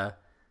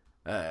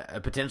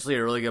 a potentially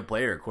a really good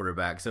player at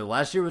quarterback. So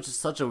last year was just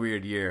such a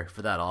weird year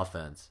for that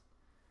offense.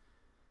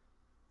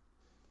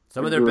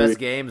 Some of their best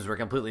games were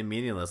completely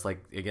meaningless,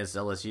 like against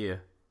LSU.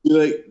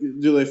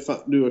 Do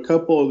a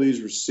couple of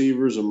these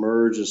receivers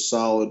emerge as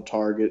solid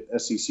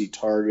SEC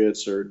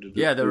targets, or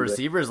the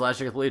receivers last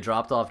year completely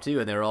dropped off too,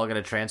 and they were all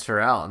going to transfer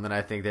out, and then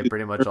I think they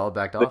pretty much all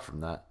backed off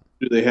from that.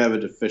 Do they have a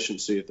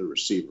deficiency at the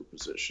receiver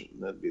position?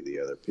 That'd be the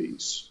other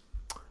piece.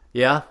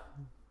 Yeah,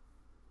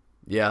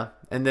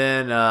 and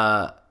then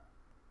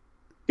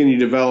can you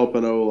develop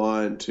an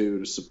O-line too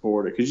to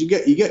support it? Because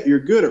you're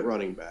good at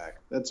running back.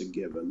 That's a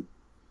given.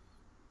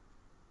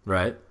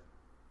 Right.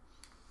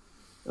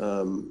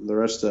 The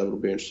rest of it will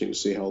be interesting to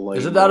see how late.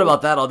 There's no doubt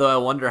about that, although I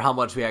wonder how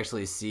much we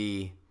actually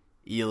see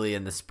Ely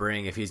in the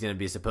spring, if he's going to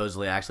be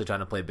supposedly actually trying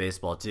to play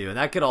baseball too. And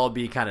that could all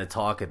be kind of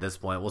talk at this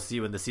point. We'll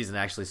see when the season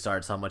actually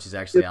starts how much he's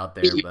actually out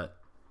there. But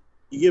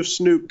you give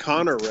Snoop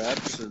Connor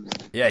reps.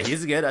 Yeah,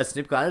 he's good.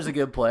 Snoop Connor's a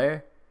good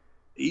player.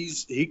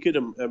 He could.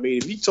 I mean,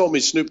 if you told me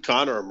Snoop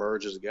Connor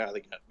emerges as a guy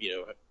that got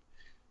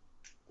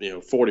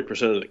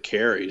 40% of the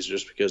carries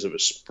just because of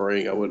his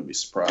spring, I wouldn't be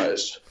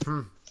surprised.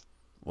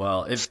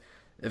 Well, if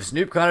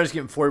Snoop Connor's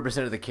getting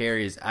 40% of the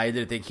carries, I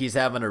either think he's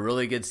having a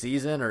really good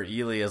season or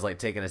Ely is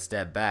taking a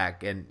step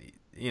back. And,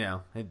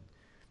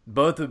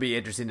 both would be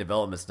interesting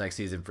developments next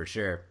season for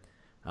sure.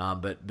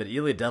 But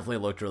Ely definitely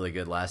looked really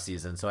good last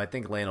season. So I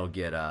think Lane will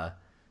get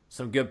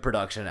some good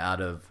production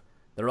out of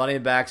the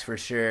running backs for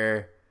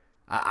sure.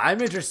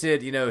 I'm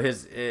interested,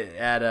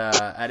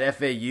 at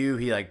FAU,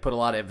 he put a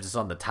lot of emphasis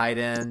on the tight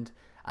end.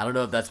 I don't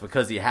know if that's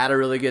because he had a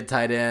really good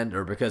tight end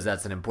or because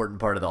that's an important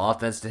part of the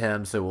offense to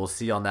him. So we'll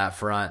see on that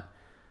front.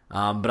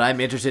 But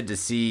I'm interested to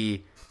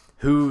see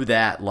who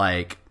that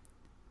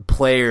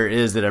player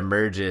is that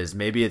emerges.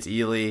 Maybe it's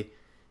Ely,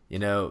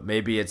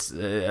 maybe it's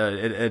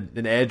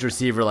an edge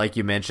receiver like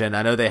you mentioned.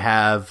 I know they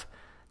have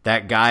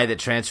that guy that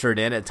transferred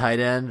in at tight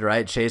end,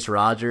 right? Chase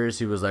Rogers,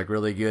 who was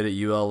really good at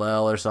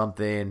ULL or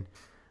something.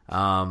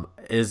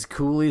 Is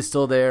Cooley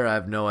still there? I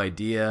have no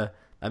idea.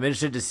 I'm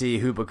interested to see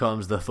who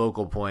becomes the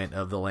focal point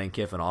of the Lane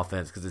Kiffin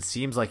offense because it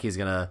seems like he's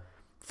going to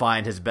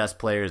find his best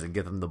players and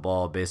get them the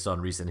ball based on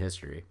recent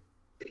history.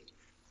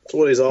 That's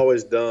what he's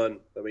always done.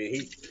 I mean,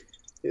 he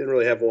didn't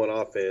really have one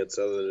offense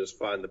other than just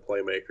find the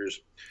playmakers.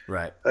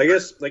 Right. I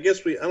guess I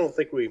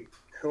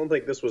don't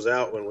think this was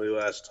out when we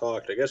last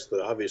talked. I guess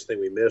the obvious thing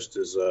we missed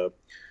is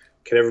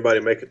can everybody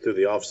make it through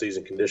the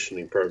off-season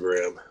conditioning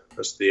program?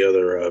 That's the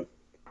other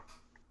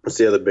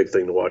big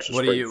thing to watch.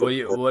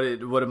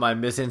 What am I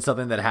missing?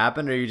 Something that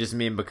happened, or you just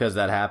mean because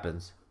that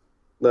happens?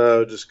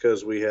 No, just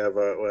because we have.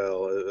 It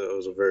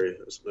was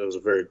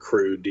a very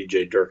crude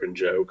DJ Durkin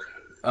joke.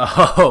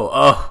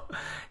 Oh,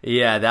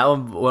 yeah, that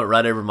one went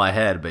right over my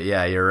head. But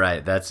yeah, you're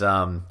right. That's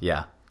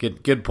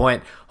good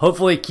point.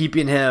 Hopefully,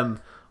 keeping him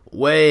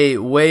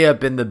way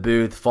up in the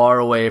booth, far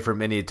away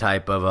from any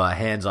type of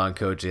hands-on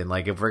coaching.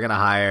 Like if we're gonna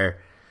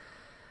hire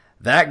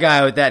that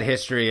guy with that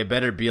history, it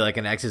better be like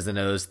an X's and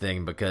O's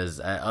thing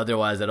because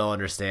otherwise I don't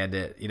understand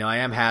it. You know, I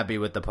am happy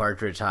with the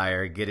Partridge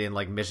hire. Getting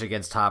like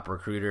Michigan's top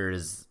recruiter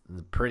is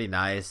pretty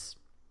nice.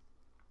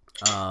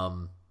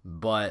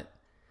 But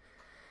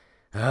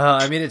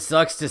I mean, it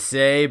sucks to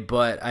say,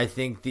 but I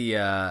think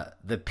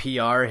the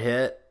PR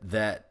hit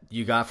that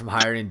you got from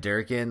hiring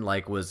Durkin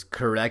like was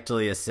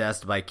correctly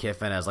assessed by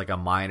Kiffin as like a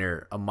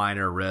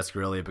minor risk,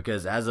 really,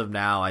 because as of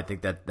now, I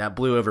think that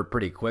blew over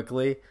pretty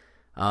quickly.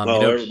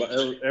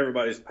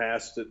 Everybody's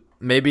past it.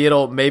 Maybe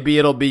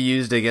it'll be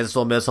used against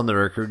Ole Miss on the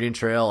recruiting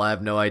trail. I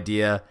have no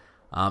idea.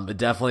 It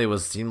definitely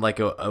seemed like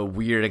a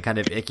weird and kind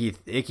of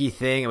icky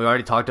thing. We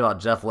already talked about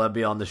Jeff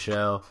Lebby on the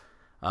show.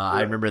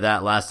 I remember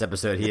that last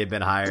episode he had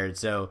been hired.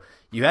 So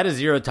you had a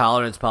zero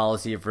tolerance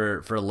policy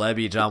for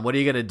Lebby, John. What are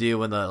you gonna do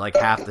when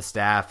half the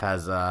staff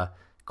has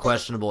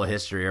questionable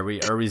history?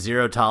 Are we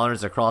zero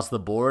tolerance across the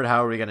board?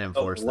 How are we gonna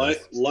enforce this?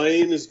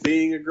 Lane is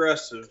being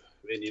aggressive.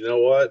 And you know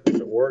what? If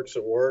it works,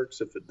 it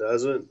works. If it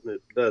doesn't,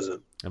 it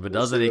doesn't. If it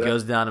doesn't, he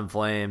goes down in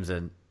flames,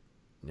 and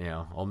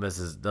Ole Miss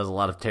does a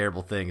lot of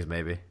terrible things.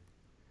 Maybe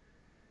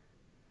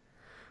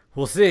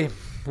we'll see.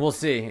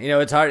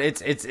 It's hard.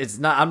 It's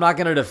not. I'm not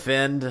going to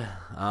defend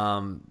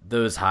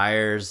those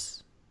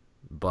hires,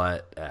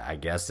 but I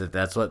guess if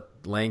that's what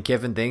Lane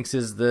Kiffin thinks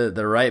is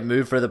the right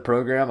move for the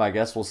program, I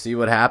guess we'll see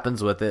what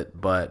happens with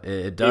it. But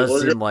it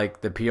does seem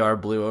like the PR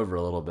blew over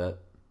a little bit.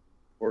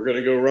 We're going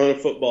to go run a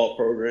football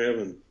program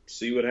and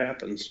see what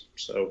happens.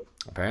 So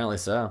apparently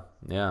so,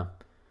 yeah.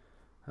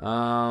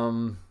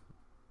 Let's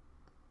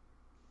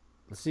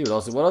see what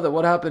else.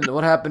 What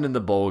happened in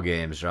the bowl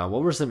games, John?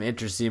 What were some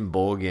interesting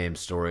bowl game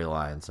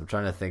storylines? I'm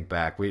trying to think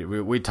back.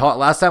 We talked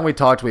last time we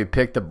talked. We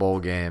picked the bowl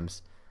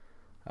games.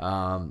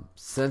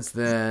 Since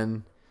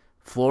then,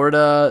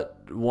 Florida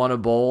won a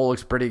bowl.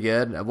 Looks pretty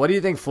good. What do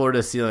you think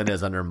Florida's ceiling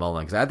is under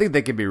Mullen? 'Cause I think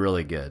they could be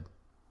really good.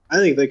 I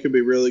think they could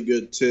be really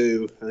good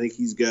too. I think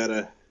he's got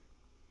to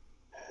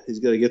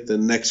get the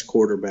next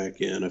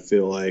quarterback in. I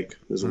feel like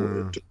is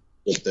what to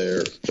get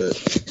there,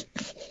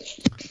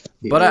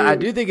 but I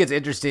do think it's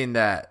interesting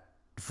that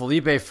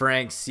Felipe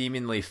Franks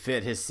seemingly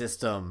fit his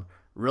system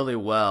really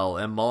well,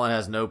 and Mullen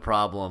has no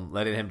problem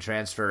letting him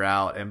transfer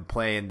out and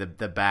playing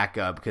the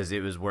backup because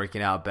it was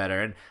working out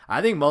better. And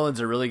I think Mullen's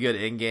a really good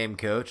in-game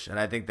coach, and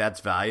I think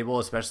that's valuable,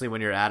 especially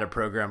when you're at a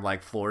program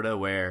like Florida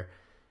where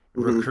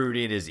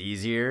recruiting is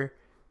easier.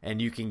 And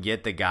you can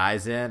get the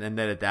guys in, and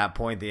then at that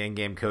point, the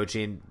in-game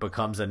coaching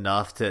becomes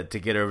enough to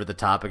get over the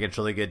top against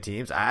really good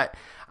teams. I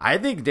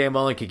think Dan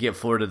Mullen could get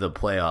Florida to the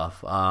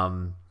playoff.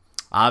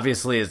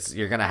 Obviously,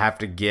 you're going to have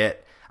to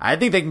get. I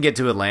think they can get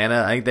to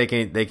Atlanta. I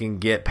think they can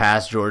get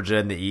past Georgia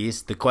in the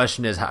East. The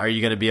question is, are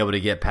you going to be able to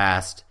get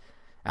past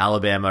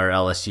Alabama or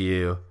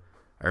LSU,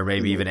 or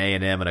maybe even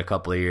A&M in a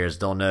couple of years?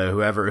 Don't know.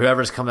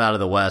 Whoever's coming out of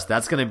the West,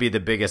 that's going to be the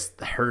biggest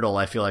hurdle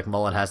I feel like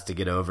Mullen has to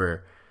get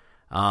over.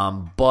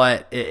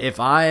 But if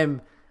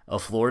I'm a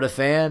Florida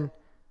fan,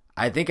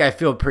 I think I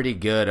feel pretty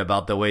good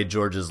about the way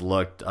Georgia's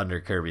looked under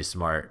Kirby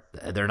Smart.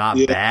 They're not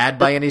bad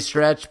by any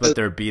stretch, but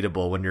they're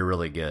beatable when you're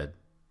really good.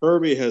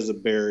 Kirby has a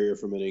barrier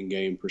from an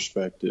in-game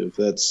perspective.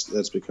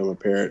 That's become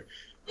apparent.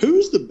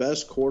 Who's the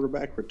best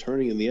quarterback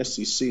returning in the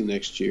SEC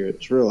next year? I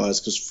just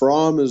realized because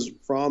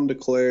Fromm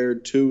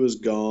declared, Tua is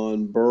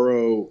gone,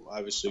 Burrow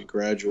obviously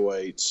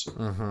graduates.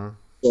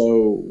 So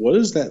what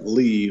does that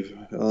leave?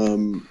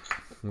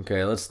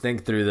 Okay, let's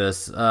think through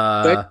this.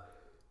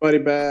 Everybody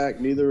back.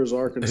 Neither is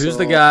Arkansas. Who's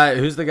the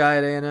guy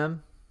at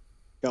A&M?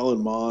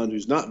 Kellen Mond,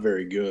 who's not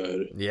very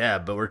good. Yeah,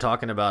 but we're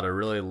talking about a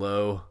really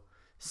low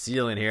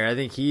ceiling here. I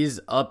think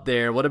he's up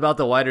there. What about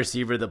the wide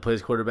receiver that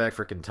plays quarterback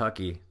for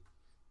Kentucky?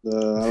 I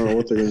don't know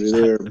what they're going to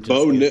do there.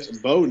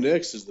 Bo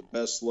Nix is the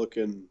best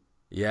looking.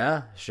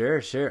 Yeah,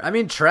 sure. I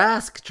mean,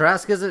 Trask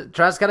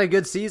got a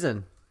good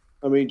season.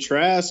 I mean,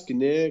 Trask,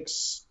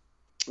 Nix.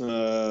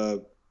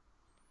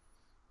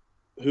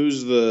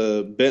 Who's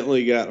the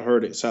Bentley got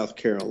hurt at South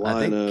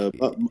Carolina?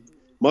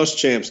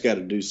 Muschamp's got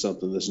to do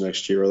something this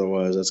next year,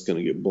 otherwise that's going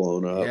to get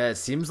blown up. Yeah, it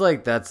seems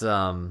like that's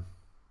a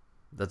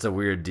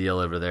weird deal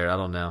over there. I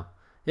don't know.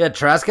 Yeah,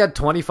 Trask had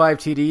 25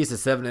 TDs to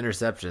 7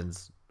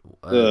 interceptions.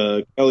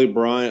 Kelly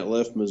Bryant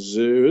left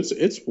Mizzou.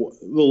 It's the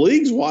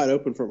league's wide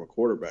open from a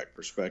quarterback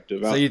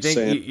perspective. So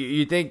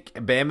you think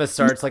Bama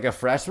starts like a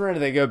freshman, or do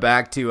they go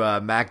back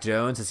to Mac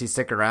Jones? Does he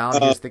stick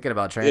around? He's thinking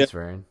about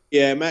transferring.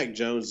 Yeah, Mac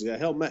Jones.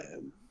 Hell, if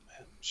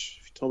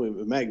you told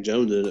me Mac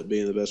Jones ended up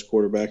being the best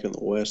quarterback in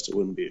the West, it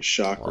wouldn't be a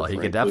shocker. Well, he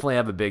could definitely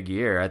have a big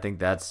year. I think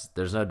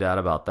there's no doubt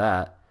about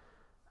that.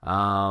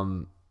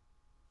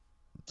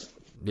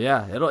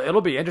 Yeah,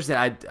 it'll be interesting.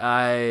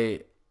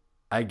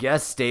 I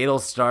guess State'll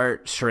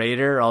start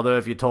Schrader, although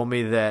if you told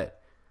me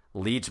that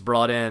Leach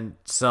brought in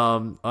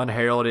some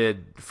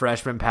unheralded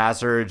freshman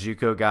passer or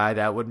JUCO guy,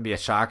 that wouldn't be a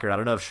shocker. I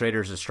don't know if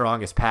Schrader's the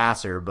strongest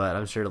passer, but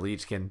I'm sure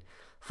Leach can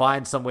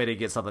find some way to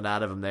get something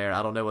out of him there.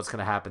 I don't know what's going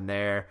to happen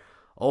there.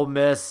 Ole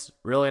Miss,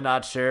 really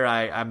not sure.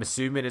 I'm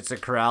assuming it's a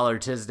Corral or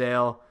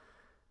Tisdale.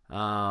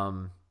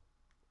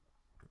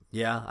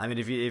 Yeah, I mean,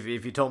 if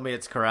you told me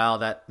it's Corral,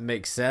 that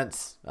makes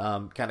sense.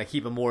 Kind of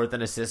keep him more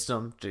within a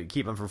system to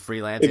keep him from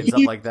freelancing and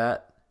stuff like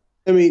that.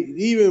 I mean,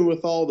 even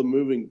with all the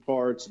moving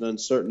parts and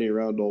uncertainty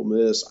around Ole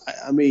Miss,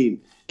 I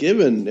mean,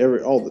 given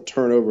all the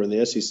turnover in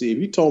the SEC, if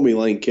you told me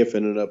Lane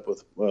Kiffin ended up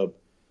with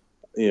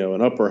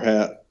an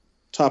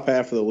top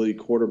half of the league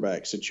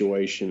quarterback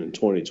situation in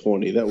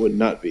 2020, that would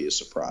not be a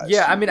surprise.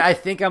 Yeah, I mean, I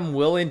think I'm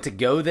willing to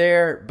go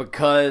there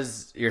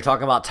because you're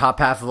talking about top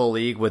half of the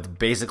league with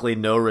basically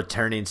no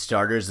returning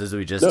starters, as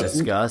we just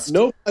discussed.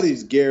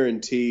 Nobody's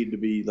guaranteed to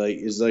be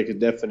is a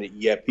definite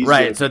yep.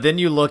 Right. So then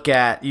you look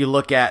at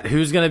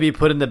who's going to be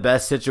put in the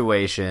best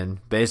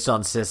situation based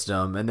on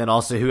system, and then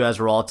also who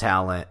has raw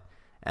talent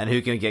and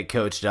who can get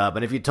coached up.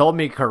 And if you told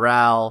me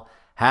Corral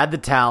had the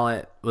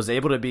talent, was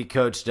able to be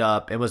coached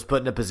up, and was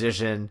put in a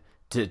position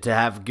to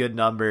have good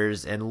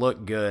numbers and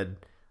look good,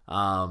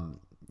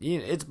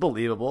 it's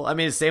believable. I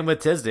mean, same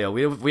with Tisdale.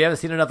 We haven't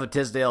seen enough of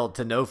Tisdale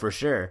to know for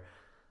sure,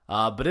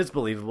 but it's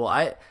believable.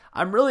 I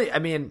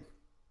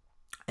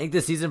think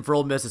this season for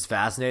Ole Miss is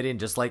fascinating.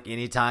 Just like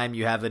anytime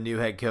you have a new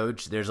head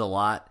coach, there's a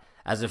lot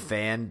as a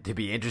fan to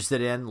be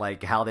interested in,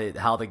 like how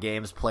the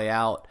games play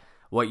out,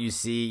 what you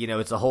see.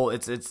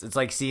 It's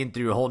like seeing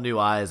through whole new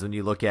eyes when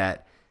you look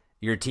at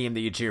your team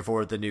that you cheer for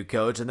with the new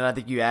coach. And then I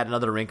think you add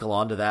another wrinkle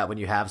onto that when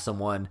you have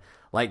someone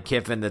like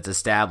Kiffin that's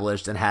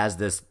established and has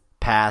this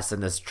pass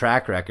and this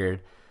track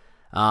record.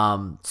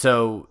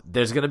 So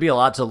there's going to be a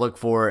lot to look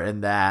for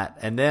in that.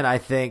 And then I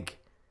think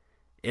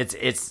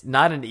it's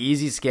not an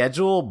easy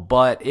schedule,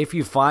 but if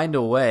you find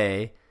a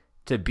way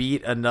to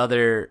beat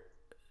another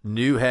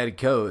new head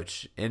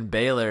coach in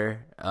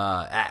Baylor,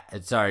 at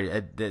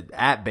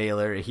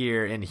Baylor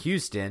here in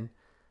Houston,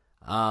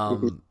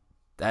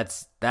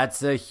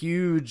 that's a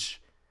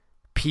huge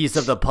piece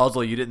of the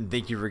puzzle you didn't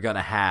think you were going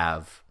to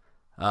have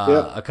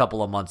a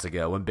couple of months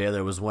ago when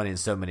Baylor was winning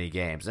so many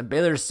games. And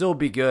Baylor still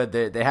be good.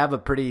 They have a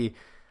pretty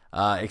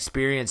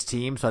experienced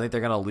team, so I think they're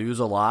going to lose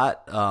a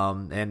lot.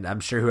 And I'm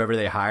sure whoever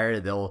they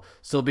hire, they'll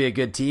still be a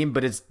good team,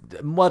 but it's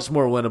much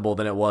more winnable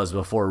than it was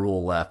before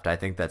Rule left. I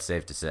think that's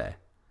safe to say.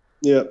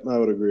 Yeah, I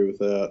would agree with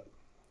that.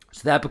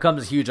 So that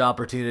becomes a huge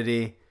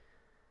opportunity.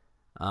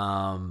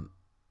 And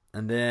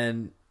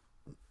then,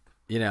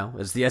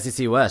 it's the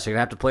SEC West. You're going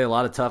to have to play a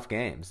lot of tough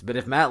games. But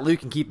if Matt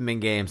Luke can keep them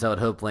in games, I would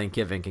hope Lane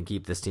Kiffin can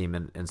keep this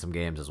team in some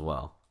games as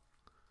well.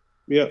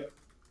 Yep.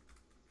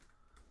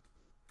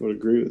 Would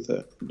agree with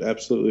that.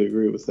 Absolutely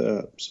agree with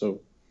that. So,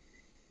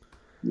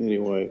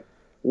 anyway,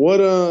 what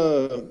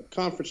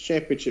conference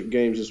championship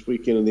games this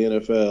weekend in the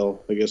NFL?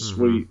 I guess,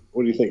 what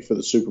do you think for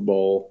the Super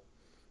Bowl?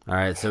 All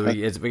right, so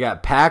we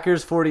got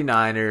Packers,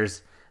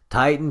 49ers,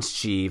 Titans,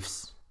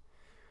 Chiefs.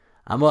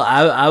 I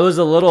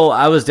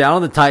was down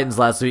on the Titans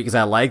last week because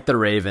I liked the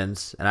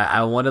Ravens and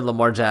I wanted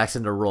Lamar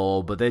Jackson to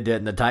roll, but they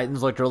didn't. The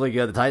Titans looked really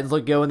good. The Titans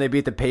looked good when they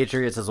beat the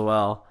Patriots as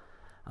well.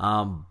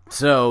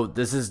 So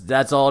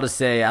that's all to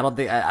say. I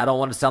don't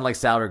want to sound like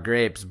sour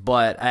grapes,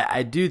 but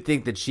I do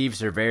think the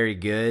Chiefs are very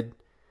good.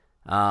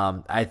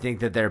 I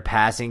think that their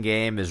passing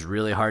game is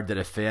really hard to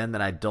defend,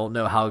 and I don't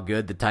know how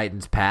good the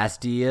Titans' pass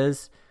D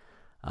is.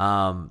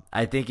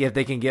 I think if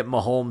they can get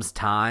Mahomes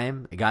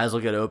time, guys will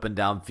get open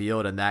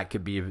downfield, and that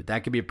could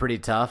be pretty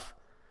tough.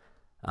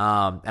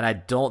 And I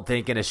don't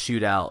think in a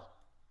shootout,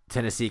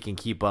 Tennessee can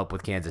keep up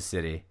with Kansas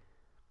City.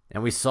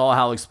 And we saw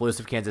how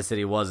explosive Kansas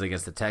City was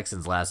against the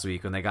Texans last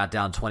week when they got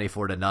down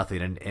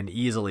 24-0 and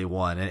easily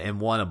won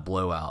and won a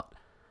blowout,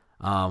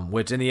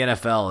 which in the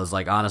NFL is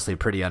honestly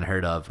pretty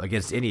unheard of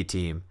against any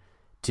team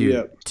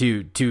to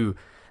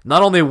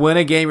not only win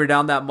a game you're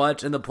down that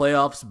much in the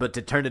playoffs, but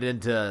to turn it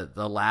into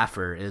the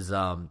laugher is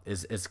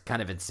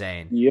kind of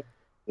insane. Yeah,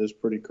 it's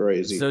pretty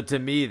crazy. So to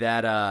me,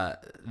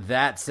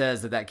 that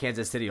says that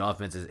Kansas City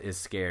offense is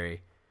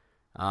scary.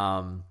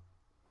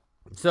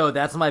 So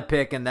that's my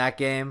pick in that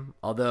game.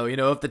 Although,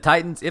 if the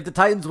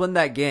Titans win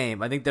that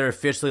game, I think they're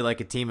officially like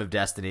a team of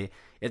destiny.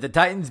 If the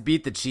Titans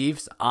beat the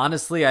Chiefs,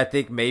 honestly, I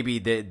think maybe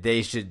they're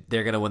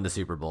going to win the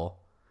Super Bowl.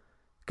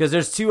 Because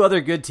there's two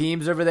other good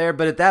teams over there,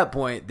 but at that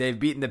point, they've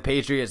beaten the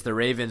Patriots, the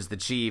Ravens, the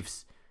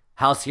Chiefs.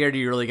 How scared are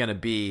you really going to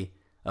be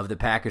of the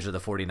Packers or the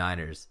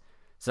 49ers?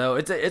 So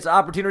it's an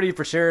opportunity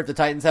for sure if the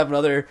Titans have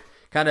another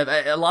kind of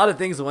a lot of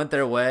things went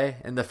their way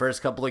in the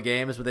first couple of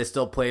games, but they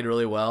still played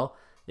really well.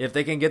 If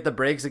they can get the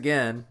breaks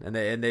again, and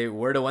they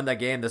were to win that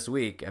game this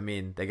week, I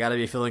mean, they got to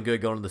be feeling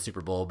good going to the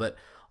Super Bowl. But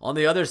on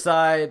the other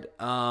side,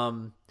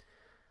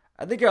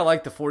 I think I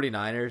like the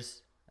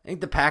 49ers. I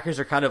think the Packers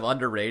are kind of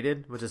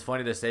underrated, which is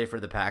funny to say for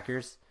the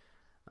Packers.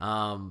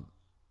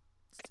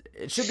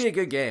 It should be a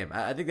good game.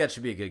 I think that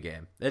should be a good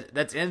game.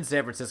 That's in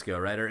San Francisco,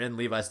 right? Or in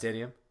Levi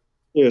Stadium?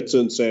 Yeah, it's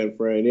in San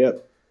Fran.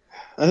 Yep.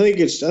 I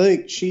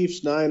think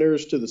Chiefs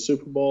Niners to the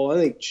Super Bowl. I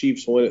think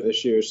Chiefs win it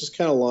this year. It's just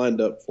kind of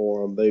lined up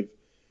for them. They've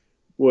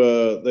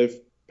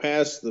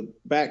passed the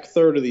back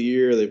third of the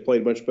year. They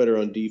played much better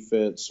on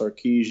defense.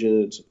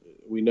 Sarkisian,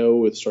 we know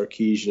with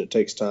Sarkisian it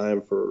takes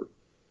time for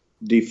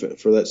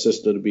defense for that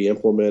system to be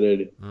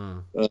implemented.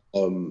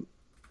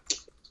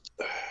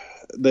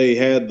 They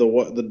had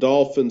the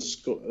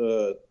Dolphins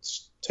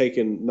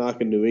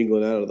knocking New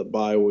England out of the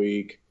bye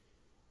week.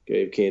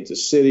 Gave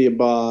Kansas City a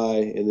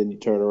bye, and then you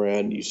turn around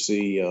and you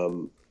see,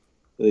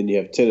 then you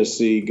have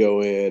Tennessee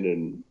go in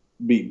and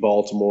beat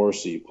Baltimore,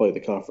 so you play the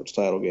conference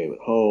title game at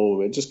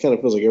home. It just kind of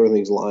feels like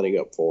everything's lining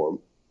up for them.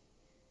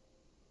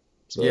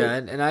 So, yeah,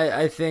 and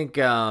I think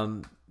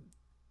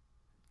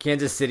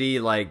Kansas City,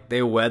 like,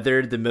 they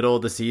weathered the middle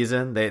of the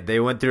season. They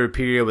went through a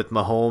period with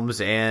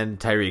Mahomes and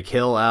Tyreek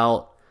Hill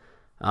out.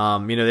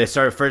 They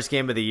started first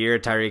game of the year,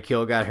 Tyreek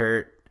Hill got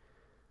hurt.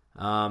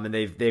 And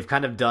they've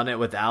kind of done it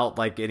without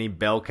like any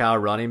bell cow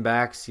running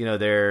backs.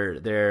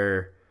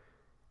 They're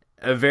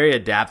a very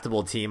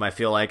adaptable team, I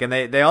feel like, and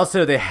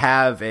they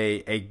have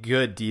a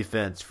good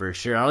defense for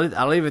sure. I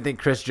don't even think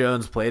Chris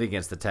Jones played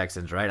against the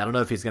Texans, right? I don't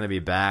know if he's going to be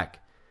back,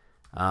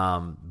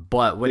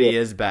 but when he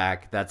is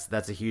back,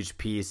 that's a huge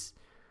piece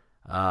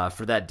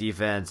for that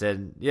defense.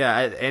 And yeah,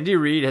 Andy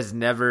Reid has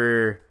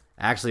never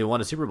actually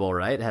won a Super Bowl,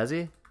 right? Has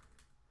he?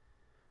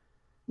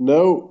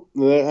 No,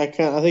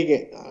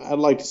 I'd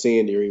like to see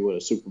Andy Reid win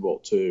a Super Bowl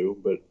too,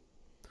 but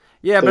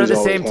yeah, but at the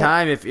same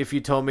time, if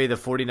you told me the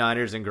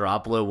 49ers and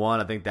Garoppolo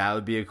won, I think that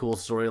would be a cool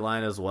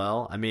storyline as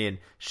well. I mean,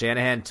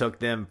 Shanahan took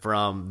them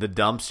from the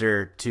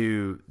dumpster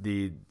to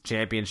the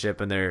championship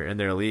in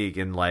their league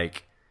in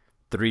like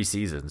 3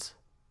 seasons.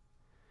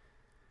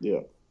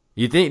 Yeah.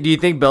 Do you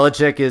think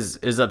Belichick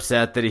is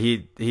upset that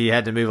he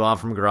had to move on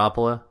from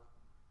Garoppolo?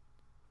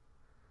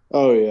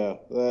 Oh yeah,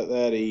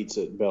 that eats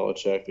at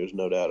Belichick. There's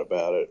no doubt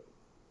about it.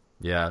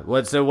 Yeah.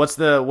 Where does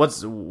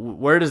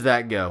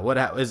that go?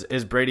 What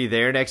is Brady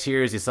there next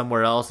year? Is he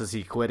somewhere else? Is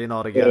he quitting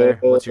altogether?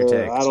 What's your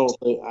take? I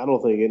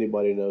don't think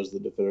anybody knows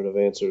the definitive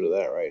answer to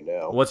that right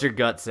now. What's your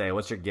gut say?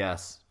 What's your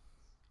guess?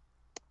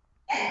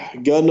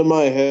 Gun to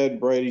my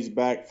head, Brady's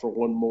back for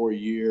one more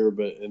year,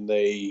 and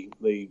they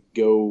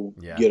go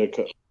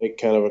make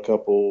kind of a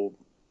couple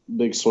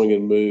big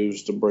swinging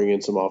moves to bring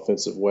in some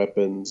offensive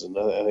weapons, and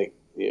I think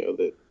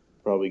that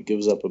probably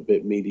gives up a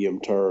bit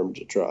medium term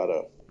to try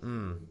to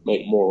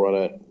make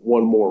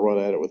one more run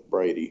at it with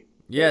Brady.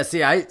 Yeah,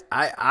 see,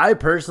 I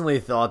personally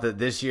thought that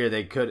this year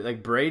they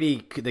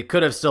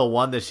could have still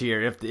won this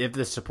year if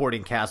the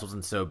supporting cast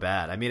wasn't so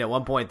bad. I mean, at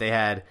one point they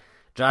had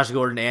Josh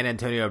Gordon and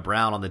Antonio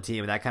Brown on the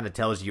team, and that kind of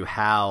tells you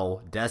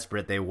how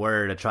desperate they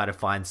were to try to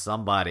find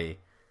somebody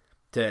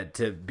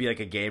to be like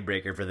a game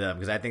breaker for them,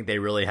 because I think they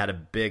really had a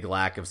big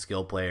lack of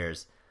skill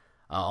players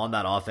on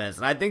that offense,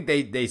 and I think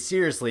they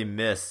seriously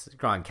miss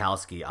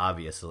Gronkowski.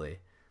 Obviously,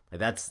 like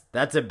that's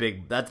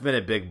been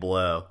a big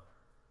blow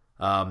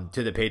to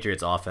the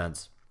Patriots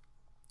offense.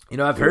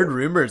 I've heard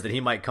rumors that he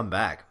might come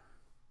back.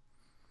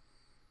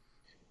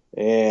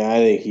 Yeah, I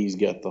think he's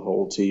got the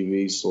whole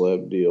TV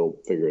celeb deal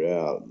figured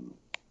out.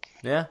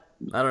 Yeah,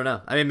 I don't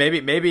know. I mean,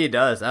 maybe he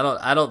does.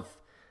 I'm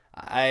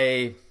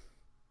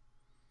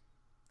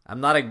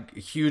not a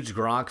huge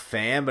Gronk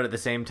fan, but at the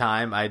same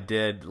time, I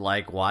did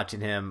like watching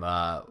him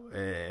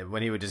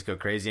when he would just go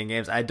crazy in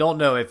games. I don't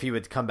know if he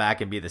would come back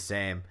and be the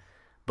same,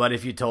 but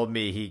if you told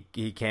me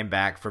he came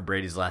back for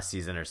Brady's last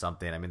season or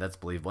something, I mean, that's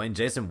believable. And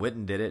Jason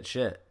Witten did it.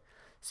 Shit.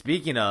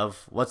 Speaking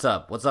of, what's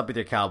up? What's up with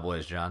your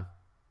Cowboys, John?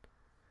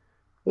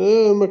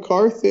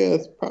 McCarthy,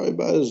 that's probably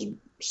about as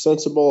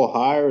sensible a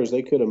hire as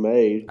they could have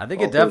made. I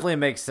think it definitely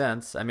makes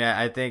sense. I mean,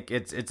 I think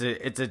it's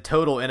a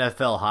total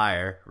NFL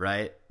hire,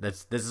 right?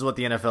 This is what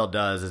the NFL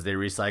does, is they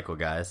recycle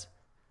guys.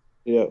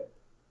 Yep.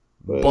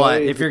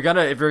 But if you're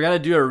gonna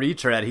do a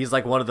retread, he's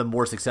like one of the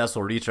more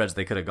successful retreads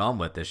they could have gone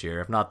with this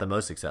year, if not the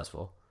most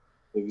successful.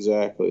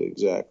 Exactly.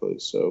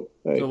 So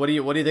what do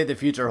you think the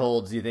future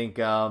holds? Do you think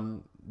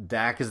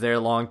Dak is there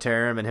long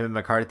term, and him and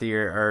McCarthy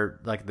are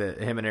like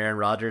him and Aaron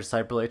Rodgers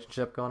type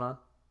relationship going on?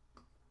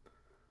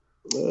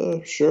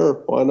 Sure,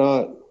 why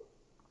not?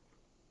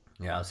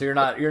 Yeah, so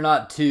you're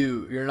not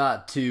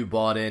too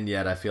bought in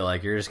yet. I feel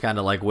like you're just kind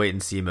of like wait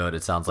and see mode.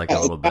 It sounds like a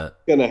little bit. I'm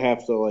gonna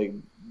have to like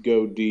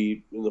go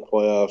deep in the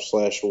playoffs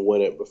 /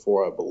 win it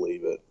before I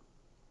believe it.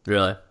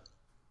 Really?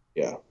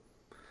 Yeah.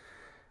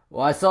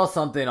 Well, I saw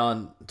something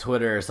on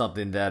Twitter or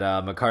something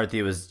that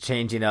McCarthy was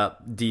changing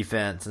up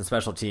defense and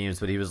special teams,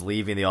 but he was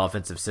leaving the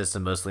offensive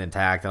system mostly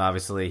intact, and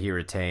obviously he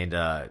retained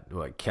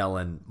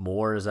Kellen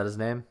Moore, is that his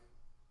name?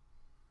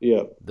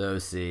 Yeah. The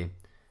OC.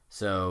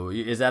 So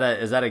is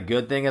that a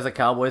good thing as a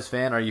Cowboys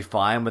fan? Are you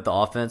fine with the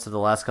offense of the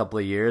last couple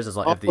of years? As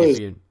like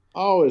I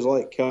always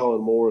liked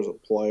Kellen Moore as a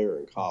player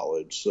in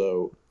college,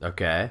 so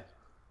okay. I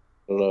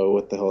don't know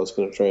what the hell it's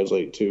going to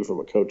translate to from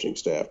a coaching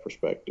staff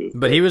perspective.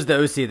 But he was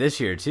the OC this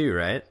year too,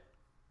 right?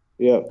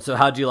 Yeah. So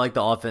how do you like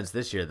the offense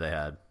this year they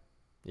had?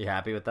 You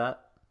happy with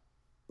that?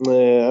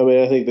 Yeah, I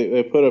mean, I think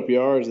they put up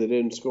yards. They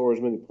didn't score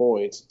as many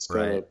points. It's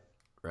kind of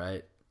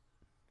right.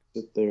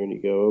 Sit there and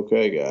you go,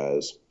 okay,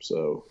 guys.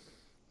 So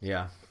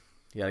yeah,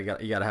 you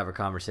gotta have a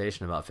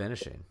conversation about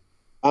finishing.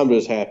 I'm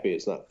just happy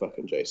it's not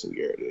fucking Jason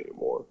Garrett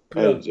anymore.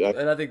 Yeah,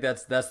 and I think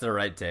that's the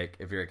right take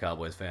if you're a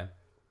Cowboys fan.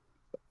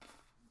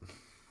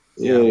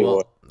 Yeah, anyway.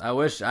 Well, I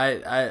wish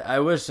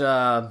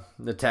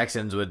the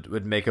Texans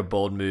would make a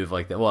bold move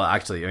like that. Well,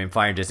 actually, I mean,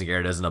 firing Jason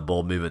Garrett isn't a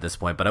bold move at this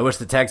point, but I wish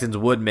the Texans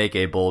would make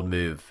a bold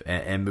move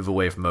and move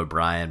away from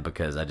O'Brien,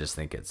 because I just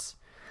think it's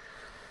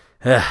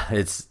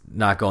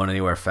not going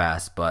anywhere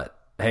fast. But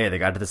hey, they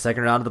got to the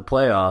second round of the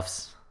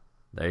playoffs.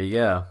 There you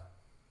go.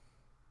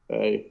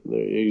 Hey,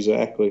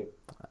 exactly.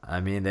 I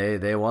mean,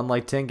 they won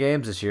like 10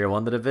 games this year,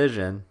 won the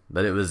division,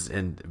 but it was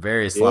in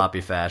very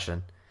sloppy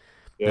fashion.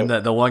 Yep.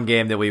 And the one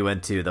game that we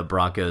went to, the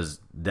Broncos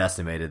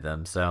decimated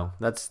them. So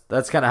that's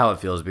kind of how it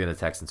feels being a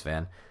Texans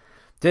fan.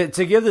 To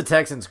give the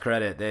Texans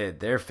credit,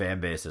 their fan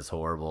base is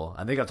horrible.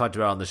 I think I've talked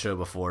about it on the show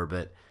before,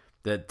 but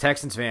the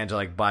Texans fans are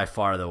like by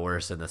far the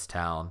worst in this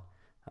town.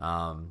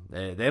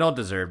 They don't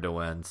deserve to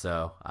win,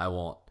 so I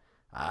won't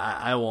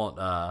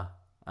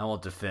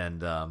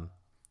defend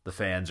the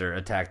fans or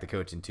attack the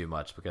coaching too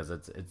much, because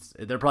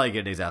they're probably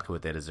getting exactly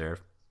what they deserve.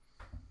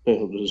 They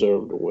don't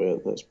deserve to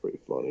win. That's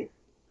pretty funny.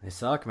 They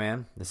suck,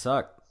 man. They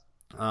suck.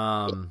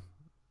 Yeah,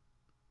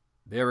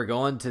 we're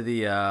going to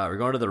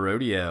the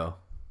rodeo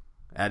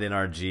at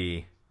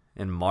NRG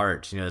in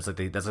March. You know, that's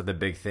like the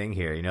big thing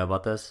here. You know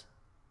about this?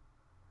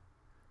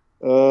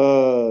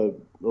 A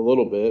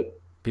little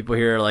bit. People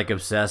here are like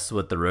obsessed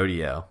with the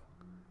rodeo.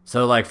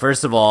 So like,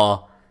 first of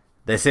all,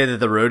 they say that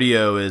the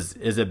rodeo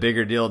is a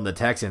bigger deal than the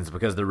Texans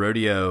because the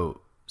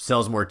rodeo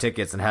sells more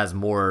tickets and has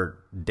more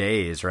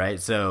days, right?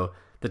 So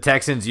the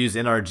Texans use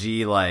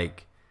NRG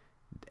like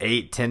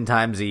 8-10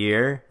 times a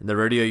year, and the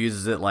rodeo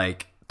uses it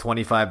like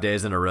 25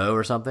 days in a row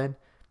or something.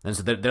 And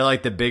so they're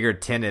like the bigger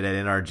tenant at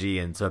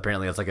NRG, and so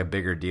apparently it's like a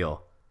bigger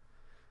deal.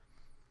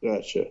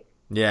 Gotcha.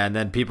 Yeah, and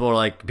then people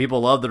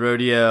love the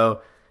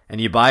rodeo, and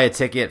you buy a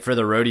ticket for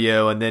the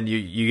rodeo, and then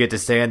you get to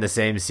stay in the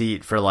same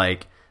seat for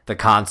like the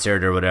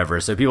concert or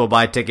whatever. So people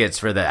buy tickets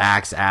for the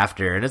acts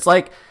after, and it's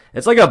like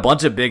a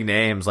bunch of big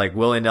names like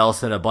Willie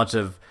Nelson, a bunch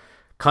of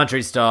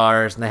country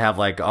stars, and they have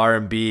like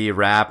R&B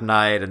rap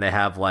night, and they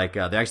have like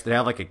they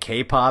have like a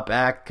K-pop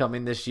act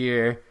coming this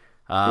year.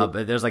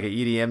 But there's like an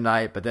EDM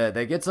night, but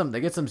they get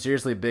some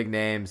seriously big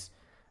names,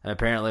 and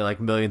apparently like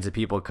millions of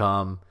people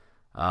come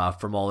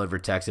from all over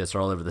Texas or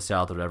all over the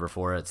South or whatever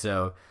for it.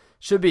 So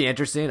should be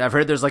interesting. I've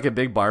heard there's like a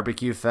big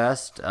barbecue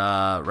fest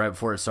right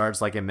before it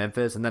starts, like in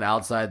Memphis, and then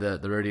outside the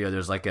rodeo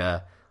there's like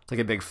a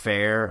big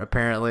fair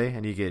apparently,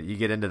 and you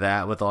get into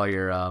that with all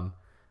your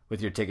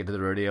with your ticket to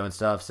the rodeo and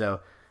stuff. So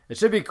it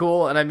should be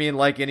cool. And I mean,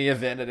 like any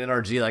event at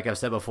NRG, like I've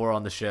said before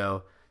on the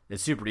show,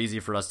 it's super easy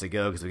for us to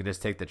go because we can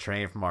just take the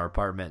train from our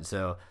apartment.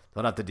 So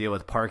don't have to deal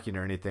with parking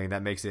or anything.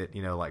 That makes it,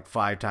 like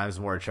 5 times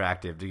more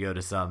attractive to go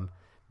to some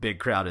big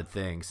crowded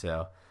thing.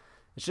 So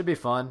it should be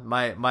fun.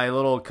 My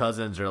little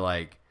cousins are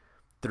like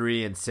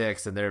 3 and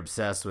 6, and they're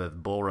obsessed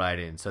with bull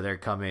riding. So they're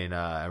coming,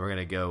 and we're going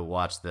to go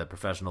watch the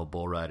professional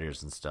bull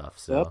riders and stuff.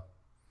 So yep.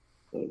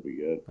 That'd be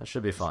good. That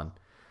should be fun.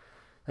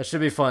 Just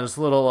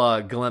a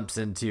little glimpse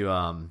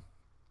into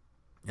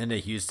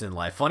Houston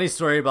life. Funny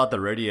story about the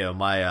rodeo.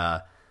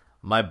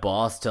 My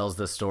boss tells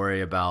this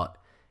story about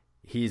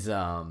he's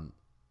from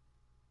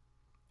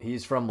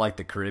like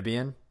the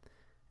Caribbean,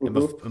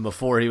 and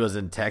before he was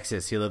in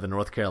Texas, he lived in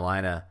North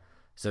Carolina.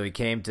 So he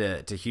came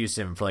to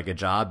Houston for like a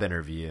job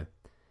interview,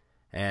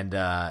 and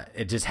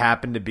it just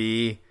happened to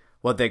be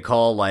what they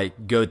call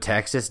like Go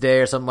Texas Day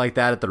or something like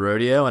that at the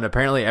rodeo. And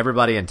apparently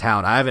everybody in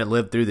town, I haven't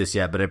lived through this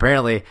yet, but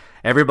apparently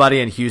everybody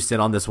in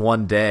Houston on this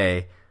one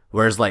day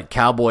wears like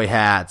cowboy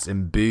hats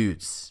and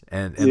boots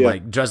and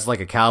like dressed like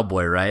a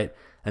cowboy, right?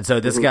 And so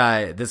this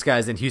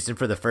guy's in Houston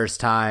for the first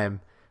time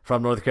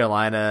from North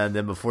Carolina, and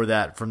then before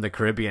that from the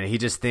Caribbean. He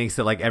just thinks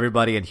that like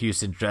everybody in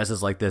Houston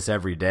dresses like this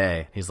every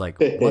day. He's like,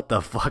 what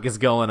the fuck is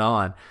going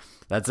on?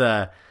 It's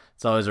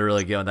always a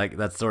really good one.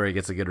 That story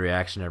gets a good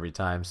reaction every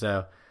time.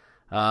 So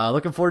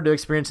looking forward to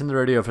experiencing the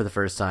rodeo for the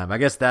first time. I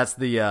guess that's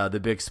the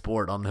big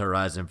sport on the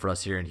horizon for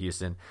us here in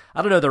Houston.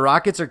 I don't know. The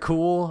Rockets are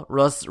cool.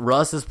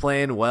 Russ is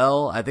playing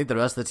well. I think the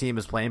rest of the team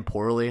is playing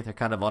poorly. They're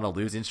kind of on a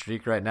losing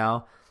streak right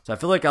now. So I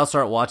feel like I'll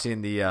start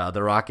watching the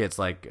Rockets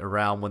like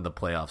around when the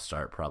playoffs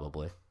start,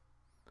 probably.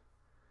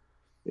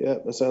 Yeah,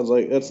 that sounds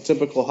like that's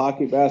typical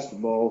hockey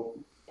basketball.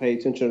 Pay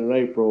attention in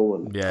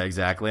April. Yeah,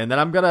 exactly. And then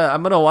I'm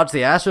gonna watch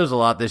the Astros a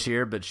lot this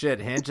year. But shit,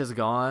 Hinch is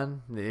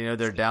gone.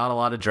 They're down a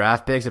lot of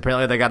draft picks.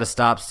 Apparently, they got to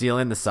stop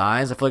stealing the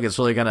signs. I feel like it's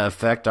really gonna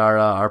affect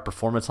our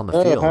performance on the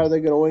field. How are they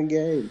gonna win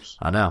games?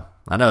 I know.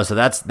 So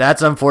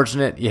that's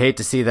unfortunate. You hate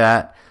to see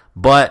that.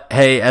 But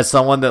hey, as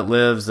someone that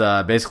lives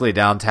basically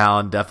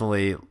downtown,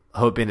 definitely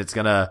hoping it's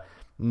gonna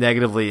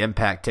negatively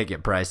impact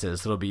ticket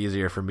prices. It'll be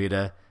easier for me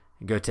to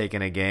go take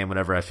in a game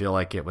whenever I feel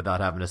like it without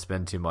having to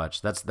spend too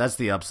much. That's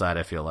the upside,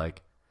 I feel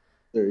like.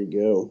 There you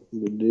go.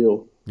 Good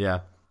deal. Yeah.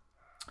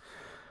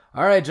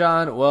 All right,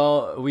 John.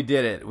 Well, we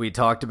did it. We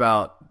talked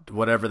about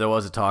whatever there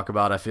was to talk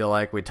about. I feel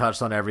like we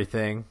touched on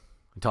everything.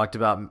 We talked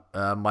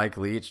about Mike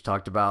Leach,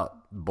 talked about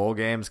bowl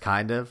games,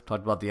 kind of.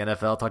 Talked about the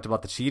NFL, talked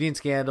about the cheating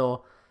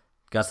scandal.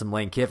 Got some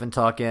Lane Kiffin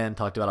talk in.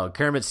 Talked about how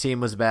Kermit's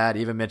team was bad.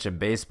 Even mentioned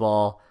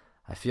baseball.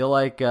 I feel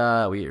like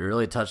we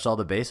really touched all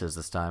the bases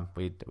this time.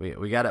 We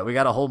got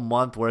a whole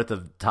month worth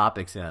of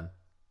topics in.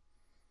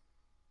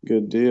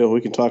 Good deal.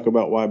 We can talk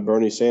about why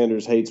Bernie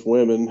Sanders hates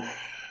women.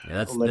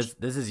 Yeah, this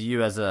is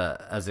you as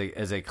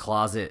a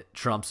closet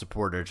Trump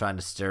supporter trying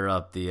to stir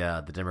up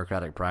the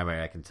Democratic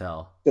primary. I can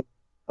tell.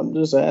 I'm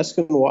just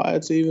asking why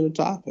it's even a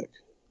topic.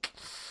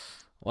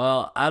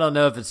 Well, I don't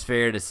know if it's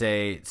fair to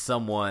say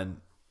someone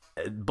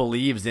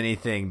believes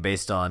anything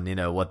based on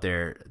what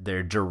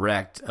their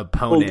direct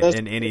opponent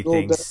in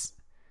anything. A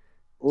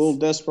little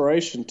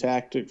desperation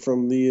tactic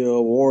from the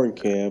Warren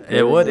camp.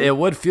 It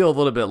would feel a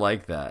little bit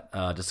like that.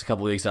 Just a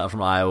couple weeks out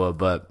from Iowa,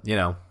 but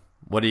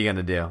what are you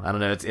gonna do? I don't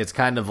know. It's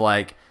kind of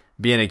like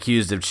being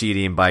accused of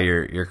cheating by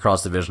your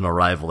cross divisional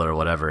rival or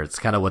whatever. It's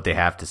kind of what they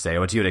have to say,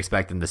 what you would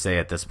expect them to say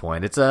at this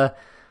point. It's a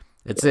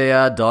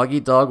dog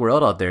eat dog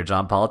world out there,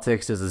 John.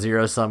 Politics is a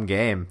zero-sum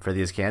game for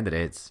these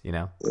candidates.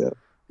 Yeah.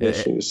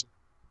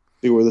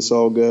 See where this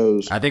all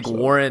goes. I think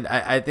Warren.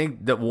 I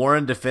think that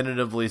Warren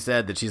definitively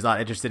said that she's not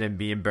interested in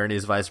being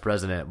Bernie's vice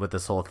president with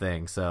this whole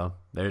thing. So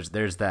there's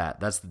that.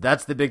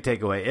 That's the big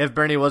takeaway. If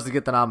Bernie was to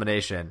get the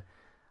nomination,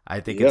 I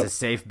think it's a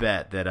safe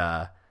bet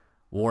that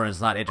Warren's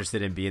not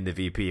interested in being the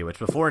VP, which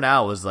before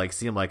now was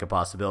seemed like a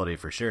possibility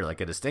for sure, like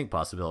a distinct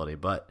possibility.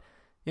 But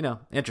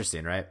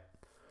interesting, right?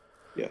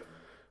 Yeah.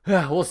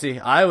 We'll see.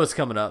 Iowa's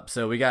coming up,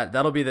 so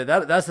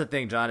that's the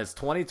thing, John. It's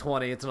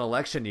 2020. It's an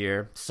election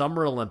year,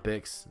 Summer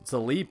Olympics. It's a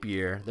leap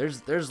year.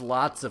 There's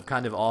lots of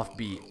kind of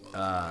offbeat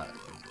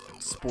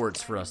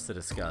sports for us to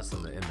discuss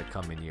in the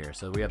coming year.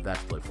 So we have that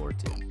to look forward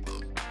to.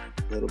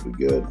 That'll be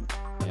good.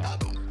 Yeah.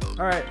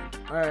 All right.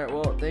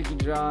 Well, thank you,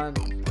 John.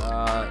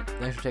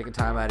 Thanks for taking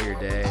time out of your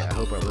day. I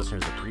hope our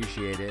listeners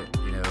appreciate it.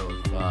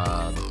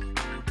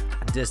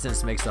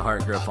 Distance makes the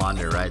heart grow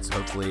fonder, right? So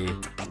hopefully,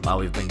 while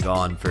we've been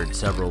gone for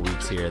several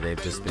weeks here,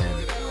 they've just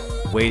been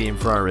waiting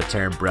for our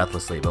return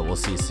breathlessly, but we'll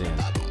see soon.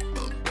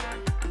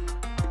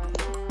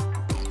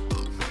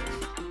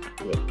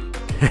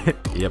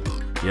 Yep.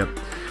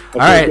 All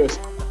right.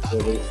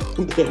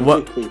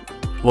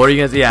 What were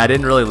you guys? Yeah, I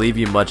didn't really leave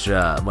you much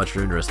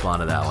room to respond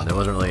to that one. There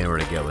wasn't really anywhere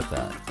to go with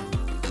that.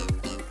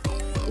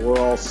 We're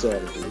all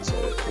set.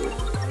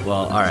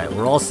 Well, all right.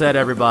 We're all set,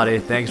 everybody.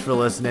 Thanks for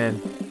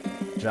listening.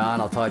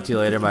 John, I'll talk to you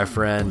later, my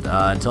friend.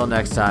 Until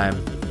next time,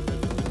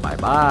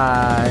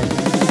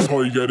 bye-bye.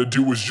 All you gotta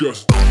do is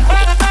just